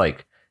from its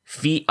like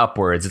feet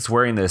upwards. It's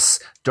wearing this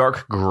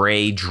dark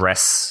gray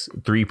dress,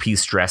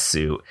 3-piece dress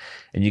suit,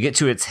 and you get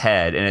to its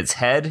head, and its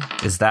head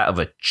is that of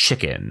a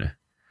chicken,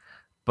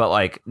 but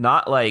like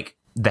not like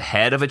the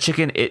head of a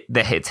chicken.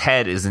 Its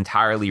head is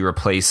entirely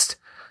replaced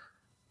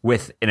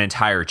with an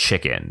entire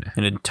chicken.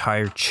 An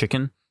entire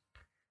chicken?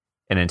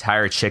 An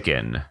entire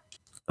chicken.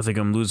 I think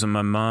I'm losing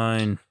my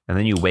mind. And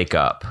then you wake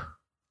up.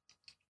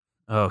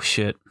 Oh,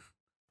 shit.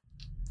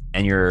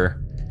 And you're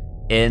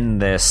in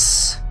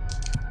this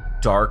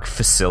dark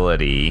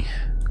facility.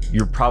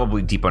 You're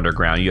probably deep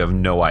underground. You have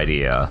no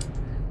idea.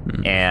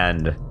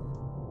 And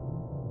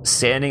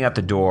standing at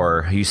the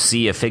door, you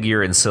see a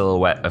figure in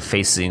silhouette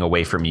facing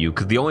away from you,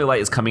 because the only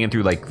light is coming in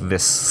through like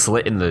this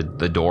slit in the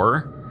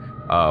door,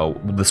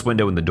 this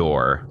window in the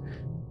door.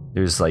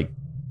 There's like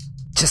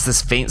just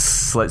this faint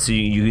slit, so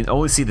you can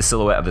only see the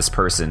silhouette of this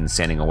person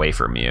standing away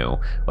from you,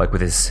 like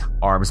with his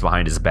arms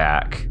behind his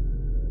back.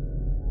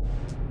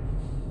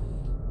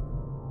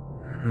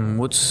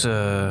 What's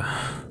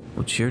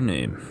your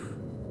name?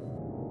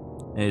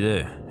 Hey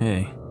there,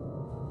 hey.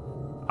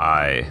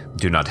 I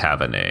do not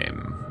have a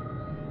name.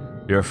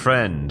 Your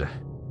friend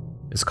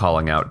is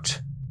calling out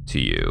to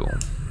you.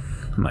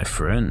 My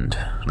friend?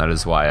 That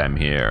is why I'm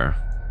here.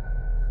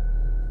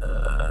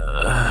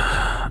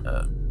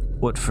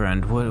 What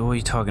friend? What are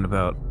you talking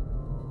about?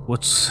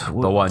 What?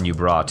 The one you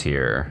brought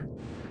here.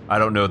 I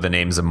don't know the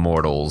names of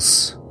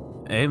mortals.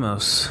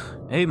 Amos.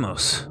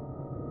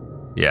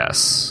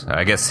 Yes,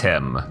 I guess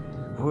him.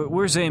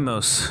 Where's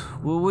Amos?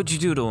 What'd you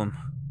do to him?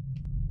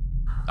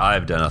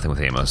 I've done nothing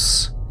with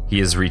Amos. He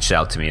has reached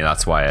out to me,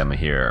 that's why I'm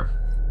here.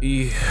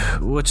 You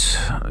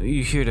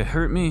here to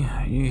hurt me?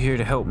 You here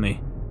to help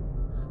me?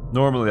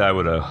 Normally I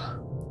would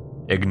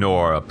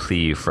ignore a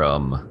plea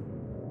from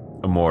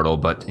a mortal,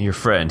 but your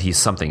friend, he's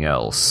something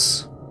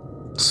else.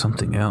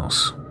 Something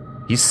else?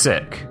 He's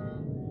sick,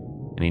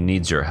 and he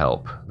needs your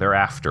help. They're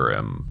after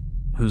him.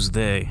 Who's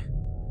they?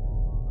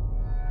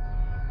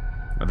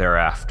 They're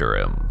after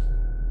him.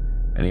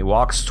 And he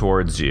walks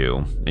towards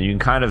you, and you can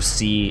kind of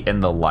see in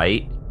the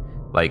light,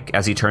 like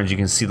as he turns, you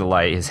can see the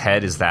light. His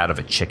head is that of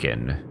a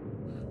chicken.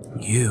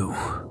 You.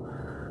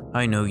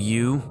 I know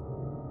you.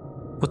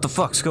 What the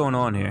fuck's going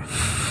on here?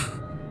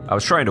 I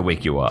was trying to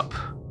wake you up.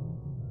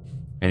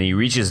 And he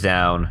reaches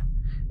down,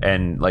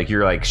 and like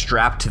you're like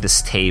strapped to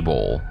this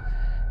table,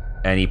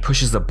 and he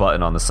pushes the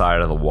button on the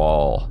side of the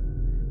wall,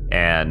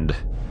 and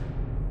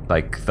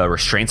like the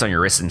restraints on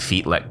your wrists and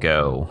feet let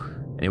go.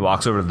 And he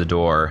walks over to the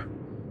door,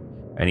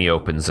 and and he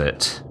opens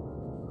it.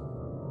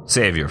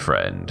 Save your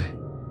friend.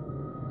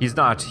 He's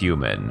not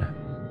human,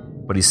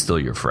 but he's still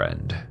your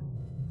friend.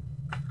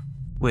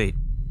 Wait.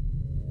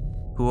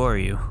 Who are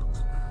you?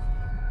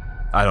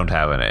 I don't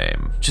have a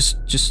name.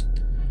 Just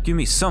give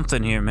me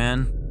something here,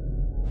 man.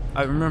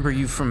 I remember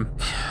you from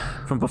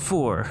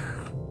before.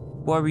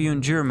 Why were you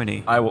in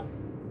Germany? I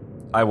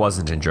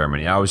wasn't in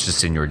Germany. I was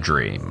just in your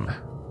dream.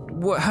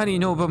 What? How do you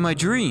know about my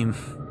dream?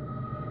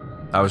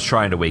 I was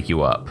trying to wake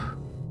you up.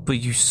 But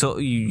you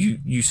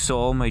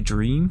saw my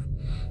dream?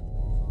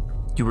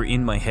 You were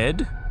in my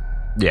head?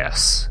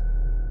 Yes.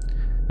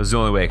 It was the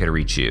only way I could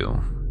reach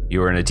you.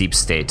 You were in a deep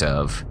state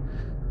of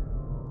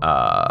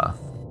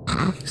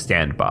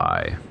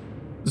standby.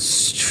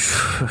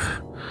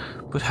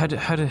 But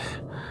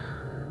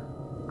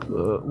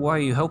why are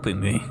you helping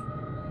me?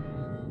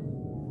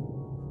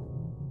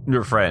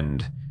 Your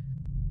friend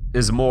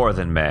is more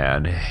than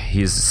man.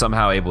 He's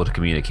somehow able to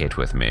communicate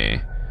with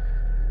me.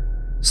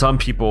 Some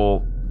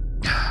people...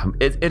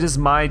 It is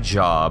my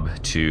job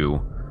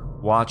to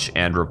watch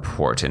and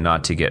report and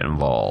not to get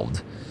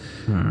involved.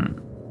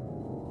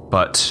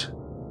 But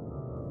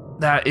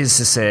that is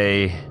to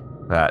say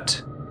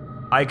that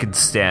I could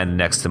stand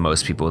next to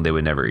most people and they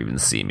would never even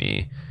see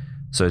me.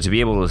 So to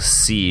be able to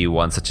see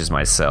one such as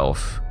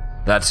myself,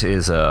 that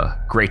is a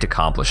great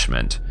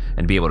accomplishment.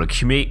 And be able to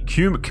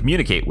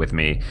communicate with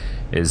me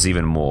is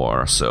even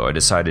more. So I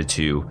decided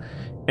to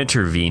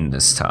intervene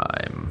this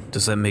time.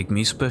 Does that make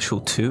me special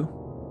too?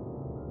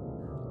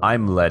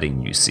 I'm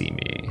letting you see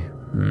me.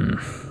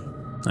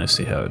 I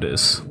see how it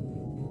is.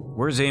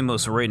 Where's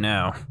Amos right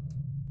now?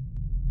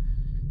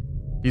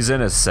 He's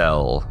in a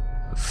cell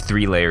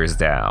 3 layers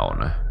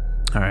down.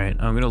 Alright,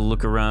 I'm gonna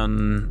look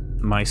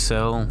around my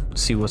cell,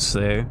 see what's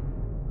there.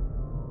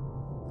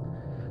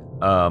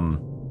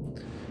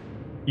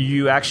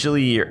 You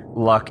actually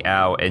luck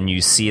out and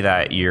you see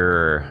that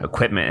your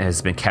equipment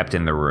has been kept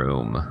in the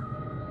room.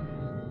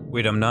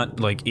 Wait, I'm not,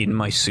 like, in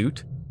my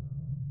suit?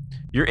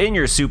 You're in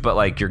your suit, but,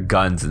 like, your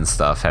guns and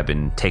stuff have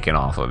been taken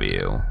off of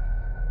you.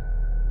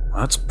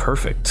 That's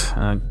perfect.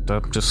 I'm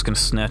just gonna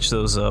snatch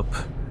those up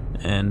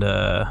and,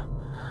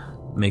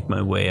 make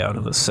my way out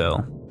of the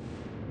cell.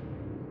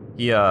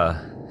 He,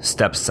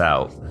 steps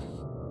out.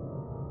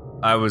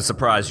 I was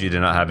surprised you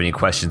did not have any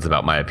questions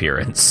about my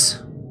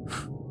appearance.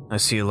 I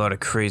see a lot of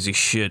crazy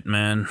shit,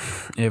 man.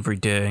 Every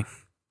day.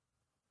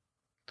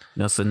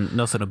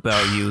 Nothing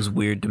about you is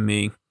weird to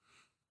me.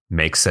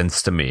 Makes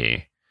sense to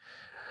me.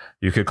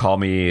 You could call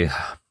me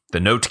the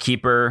Note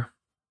Keeper,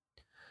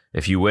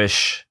 if you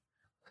wish.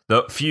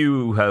 The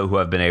few who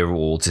have been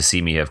able to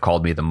see me have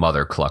called me the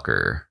Mother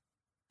Clucker.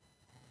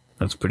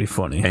 That's pretty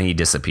funny. And he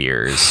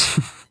disappears.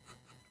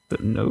 The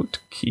Note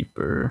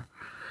Keeper,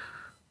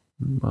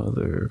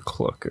 Mother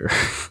Clucker.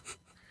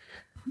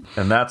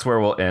 And that's where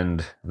we'll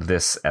end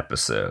this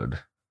episode.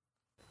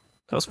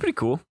 That was pretty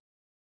cool.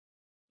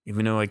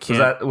 Even though I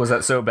can't... Was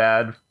that so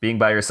bad, being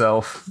by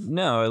yourself?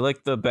 No, I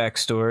like the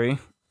backstory.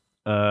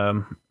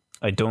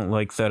 I don't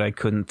like that I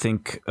couldn't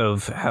think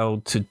of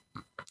how to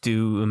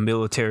do a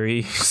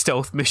military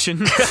stealth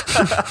mission.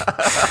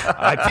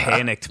 I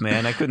panicked,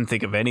 man. I couldn't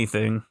think of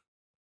anything.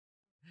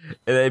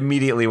 It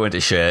immediately went to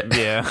shit.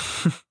 Yeah.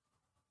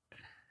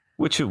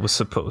 Which it was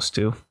supposed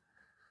to.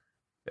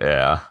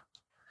 Yeah.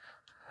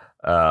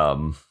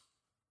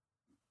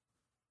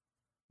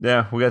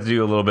 Yeah, we got to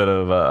do a little bit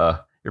of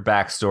your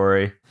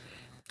backstory.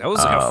 That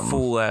was like a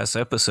full-ass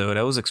episode.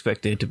 I was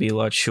expecting it to be a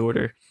lot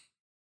shorter.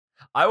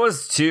 I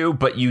was too,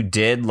 but you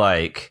did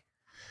you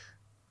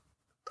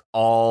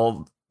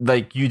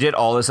did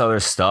all this other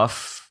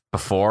stuff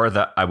before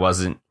that I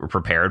wasn't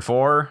prepared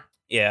for.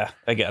 Yeah,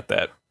 I got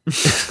that.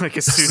 Like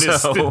as soon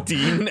as the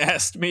dean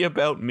asked me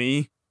about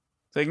me,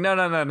 it's like, no.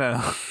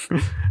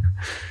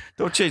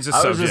 Don't change the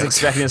subject. I was just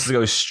expecting us to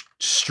go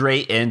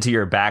straight into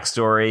your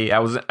backstory.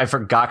 I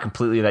forgot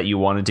completely that you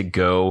wanted to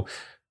go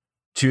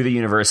to the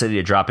university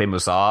to drop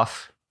Amos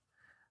off.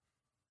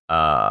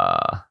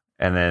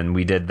 And then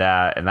we did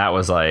that, and that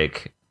was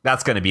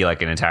that's going to be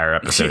like an entire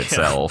episode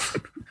itself.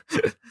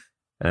 And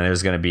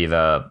there's going to be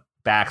the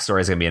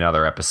backstory is going to be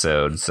another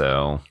episode.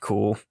 So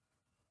cool.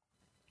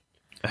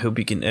 I hope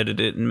you can edit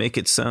it and make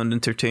it sound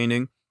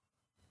entertaining.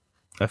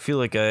 I feel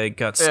like I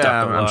got stuck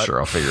a lot. I'm sure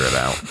I'll figure it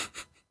out.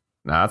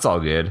 Nah, that's all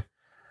good.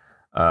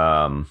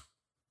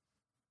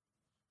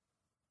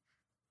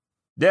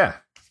 Yeah.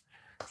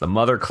 The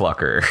Mother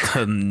Clucker.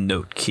 The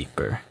Note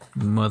Keeper.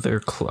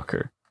 Mother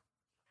Clucker.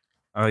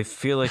 I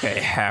feel like I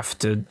have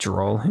to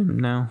draw him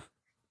now.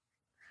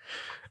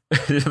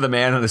 The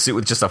man in the suit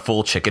with just a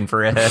full chicken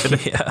for a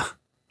head. Yeah.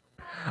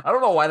 I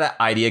don't know why that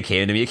idea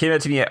came to me. It came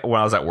to me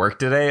when I was at work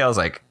today. I was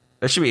like,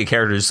 there should be a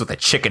character just with a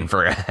chicken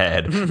for a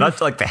head.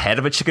 Not like the head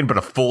of a chicken, but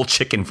a full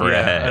chicken for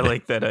a head. I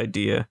like that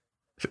idea.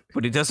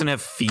 But he doesn't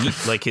have feet.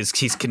 Like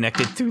he's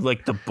connected through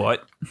like the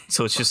butt.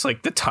 So it's just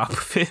like the top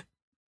of it.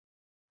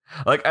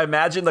 Like I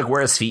imagine like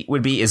where his feet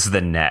would be is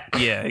the neck.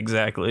 Yeah,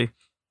 exactly.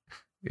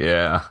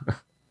 Yeah.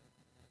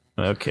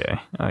 Okay,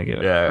 I get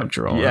it. Yeah, I'm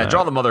drawing. Yeah,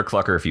 draw the Mother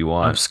Clucker if you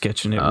want. I'm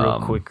sketching it real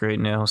quick right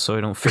now so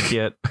I don't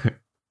forget.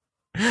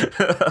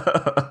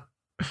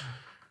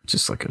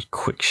 Just like a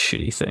quick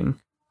shitty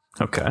thing.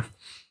 Okay.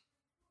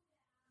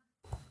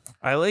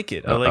 I like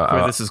it. I like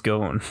where this is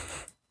going.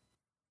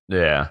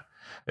 Yeah.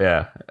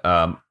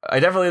 I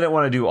definitely didn't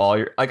want to do all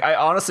your... Like, I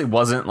honestly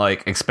wasn't,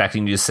 like,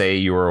 expecting you to say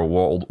you were a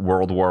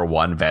World War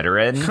I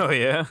veteran. Oh,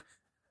 yeah?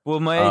 Well,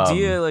 my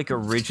idea, like,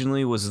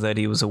 originally was that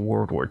he was a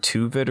World War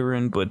II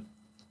veteran, but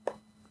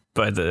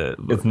by the...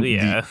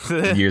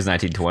 Years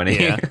 1920.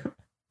 Yeah.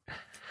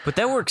 But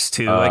that works,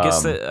 too. I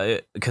guess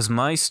that... Because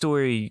my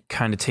story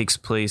kind of takes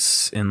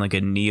place in, like, a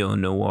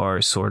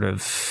neo-noir sort of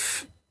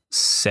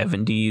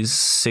 70s,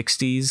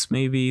 60s,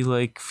 maybe,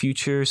 like,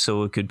 future.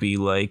 So it could be,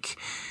 like...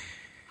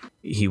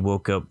 he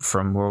woke up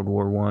from World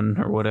War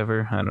I or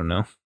whatever. I don't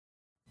know.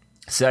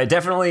 So I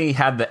definitely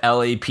had the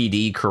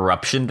LAPD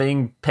corruption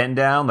thing penned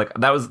down. Like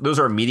those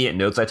are immediate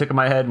notes I took in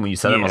my head. And when you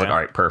said them, I was like, all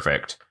right,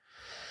 perfect.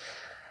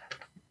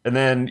 And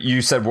then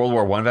you said World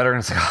War I veteran.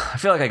 It's like, I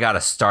feel like I got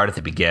to start at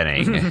the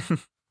beginning.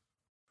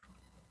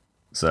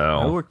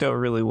 So it worked out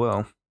really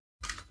well.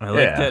 I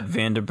like that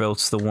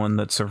Vanderbilt's the one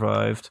that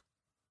survived.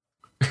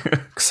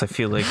 Because I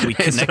feel like we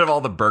connected. Instead of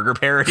all the burger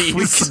parodies.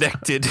 We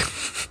connected.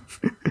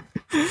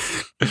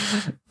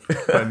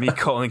 By me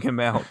calling him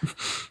out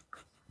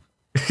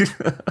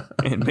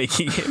and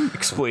making him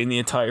explain the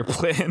entire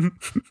plan.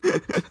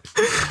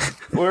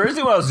 Well,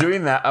 originally when I was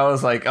doing that, I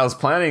was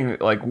planning,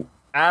 like,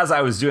 as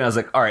I was doing, I was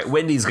like, all right,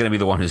 Wendy's going to be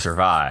the one who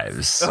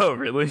survives. Oh,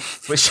 really?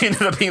 But she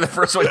ended up being the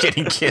first one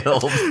getting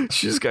killed.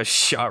 She just got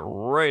shot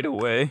right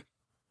away.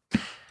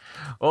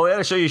 Well, they had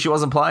to show you she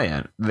wasn't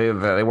playing. They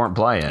weren't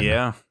playing.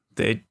 Yeah,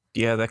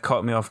 that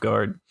caught me off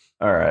guard.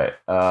 All right.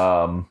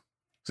 So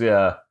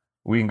yeah,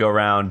 we can go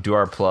around, do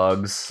our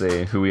plugs,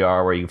 say who we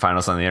are, where you can find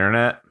us on the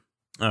internet.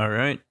 All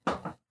right.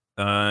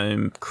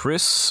 I'm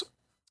Chris.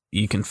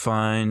 You can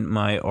find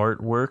my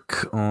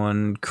artwork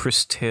on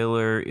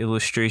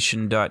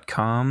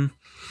ChrisTaylorIllustration.com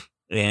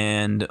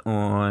and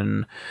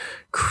on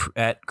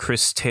at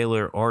Chris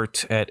Taylor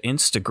Art at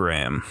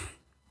Instagram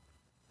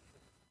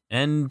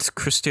and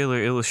Chris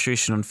Taylor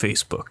Illustration on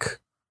Facebook.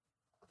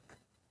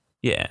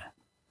 Yeah.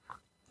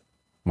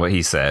 What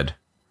he said.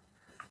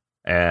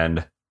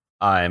 And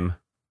I'm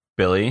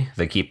Billy,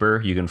 the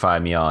Keeper. You can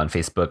find me on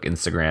Facebook,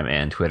 Instagram,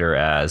 and Twitter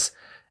as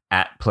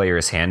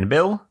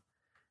 @PlayersHandbill.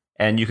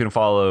 And you can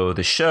follow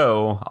the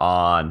show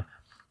on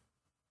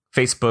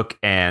Facebook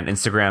and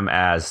Instagram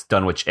as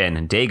Dunwich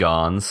and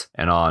Dagons,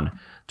 and on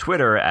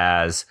Twitter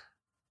as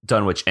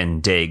Dunwich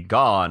and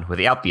Dagon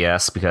without the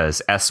S,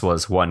 because S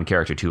was one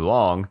character too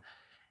long.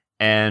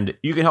 And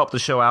you can help the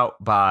show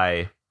out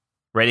by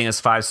rating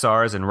us 5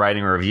 stars and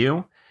writing a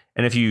review.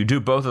 And if you do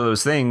both of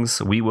those things,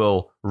 we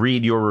will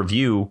read your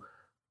review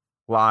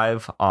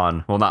live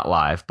on, well, not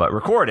live, but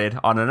recorded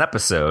on an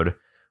episode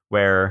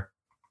where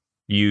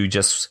you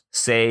just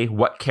say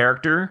what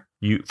character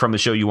you from the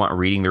show you want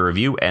reading the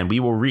review, and we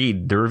will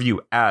read the review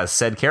as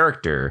said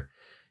character.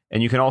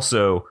 And you can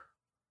also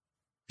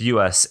view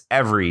us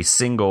every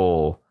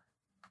single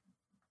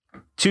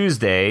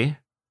Tuesday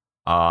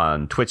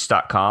on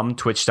twitch.com,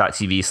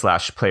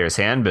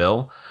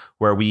 twitch.tv/playershandbill,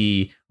 where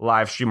we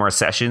live stream our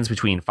sessions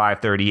between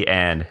 5:30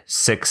 and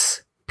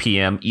 6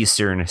 p.m.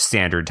 Eastern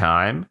Standard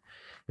Time.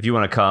 If you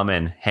want to come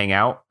and hang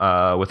out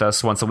with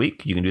us once a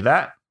week, you can do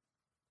that.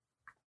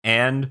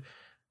 And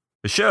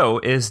the show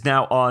is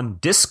now on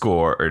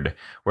Discord,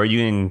 where you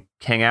can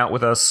hang out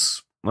with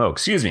us. Oh,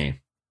 excuse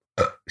me.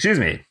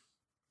 The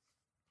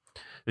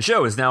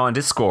show is now on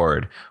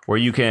Discord, where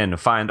you can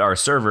find our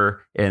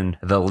server in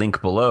the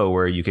link below,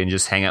 where you can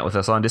just hang out with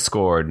us on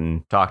Discord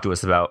and talk to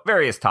us about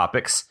various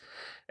topics,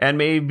 and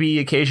maybe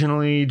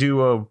occasionally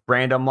do a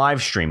random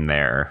live stream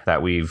there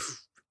that we've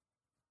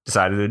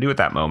decided to do at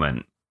that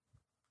moment.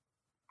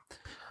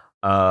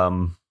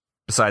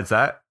 Besides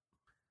that,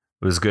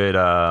 it was good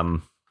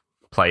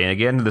playing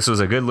again. This was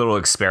a good little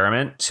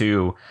experiment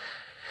to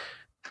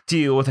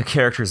deal with a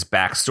character's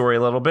backstory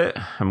a little bit.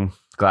 I'm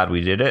glad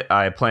we did it.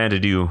 I plan to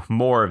do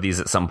more of these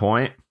at some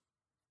point,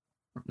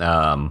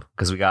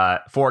 because we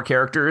got 4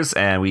 characters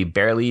and we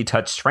barely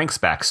touched Frank's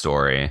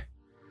backstory.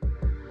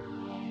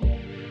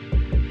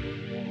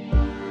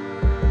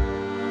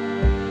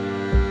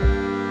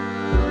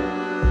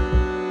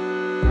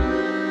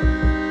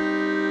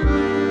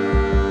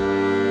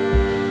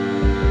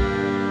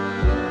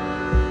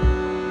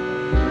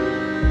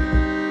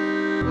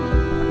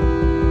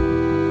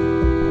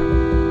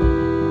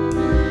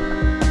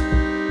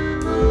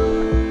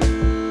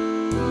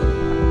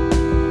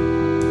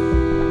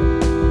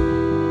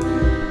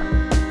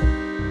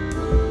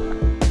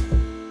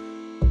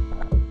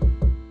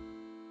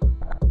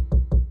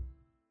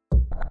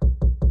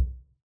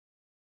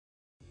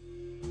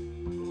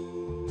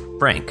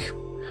 Frank,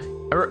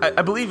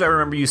 I believe I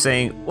remember you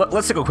saying,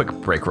 let's take a quick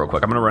break real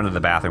quick. I'm going to run to the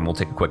bathroom. We'll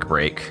take a quick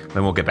break.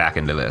 Then we'll get back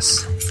into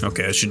this.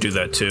 Okay, I should do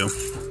that too.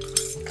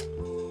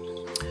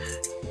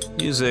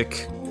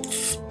 Music.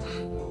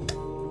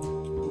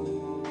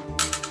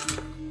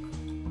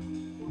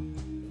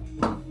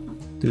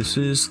 This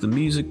is the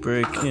music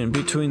break in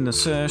between the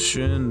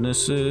session.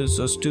 This is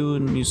us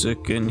doing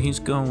music, and he's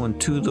going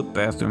to the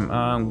bathroom.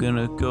 I'm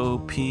gonna go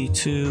pee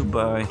too.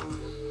 Bye.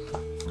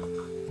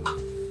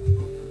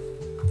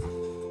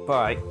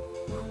 Bye.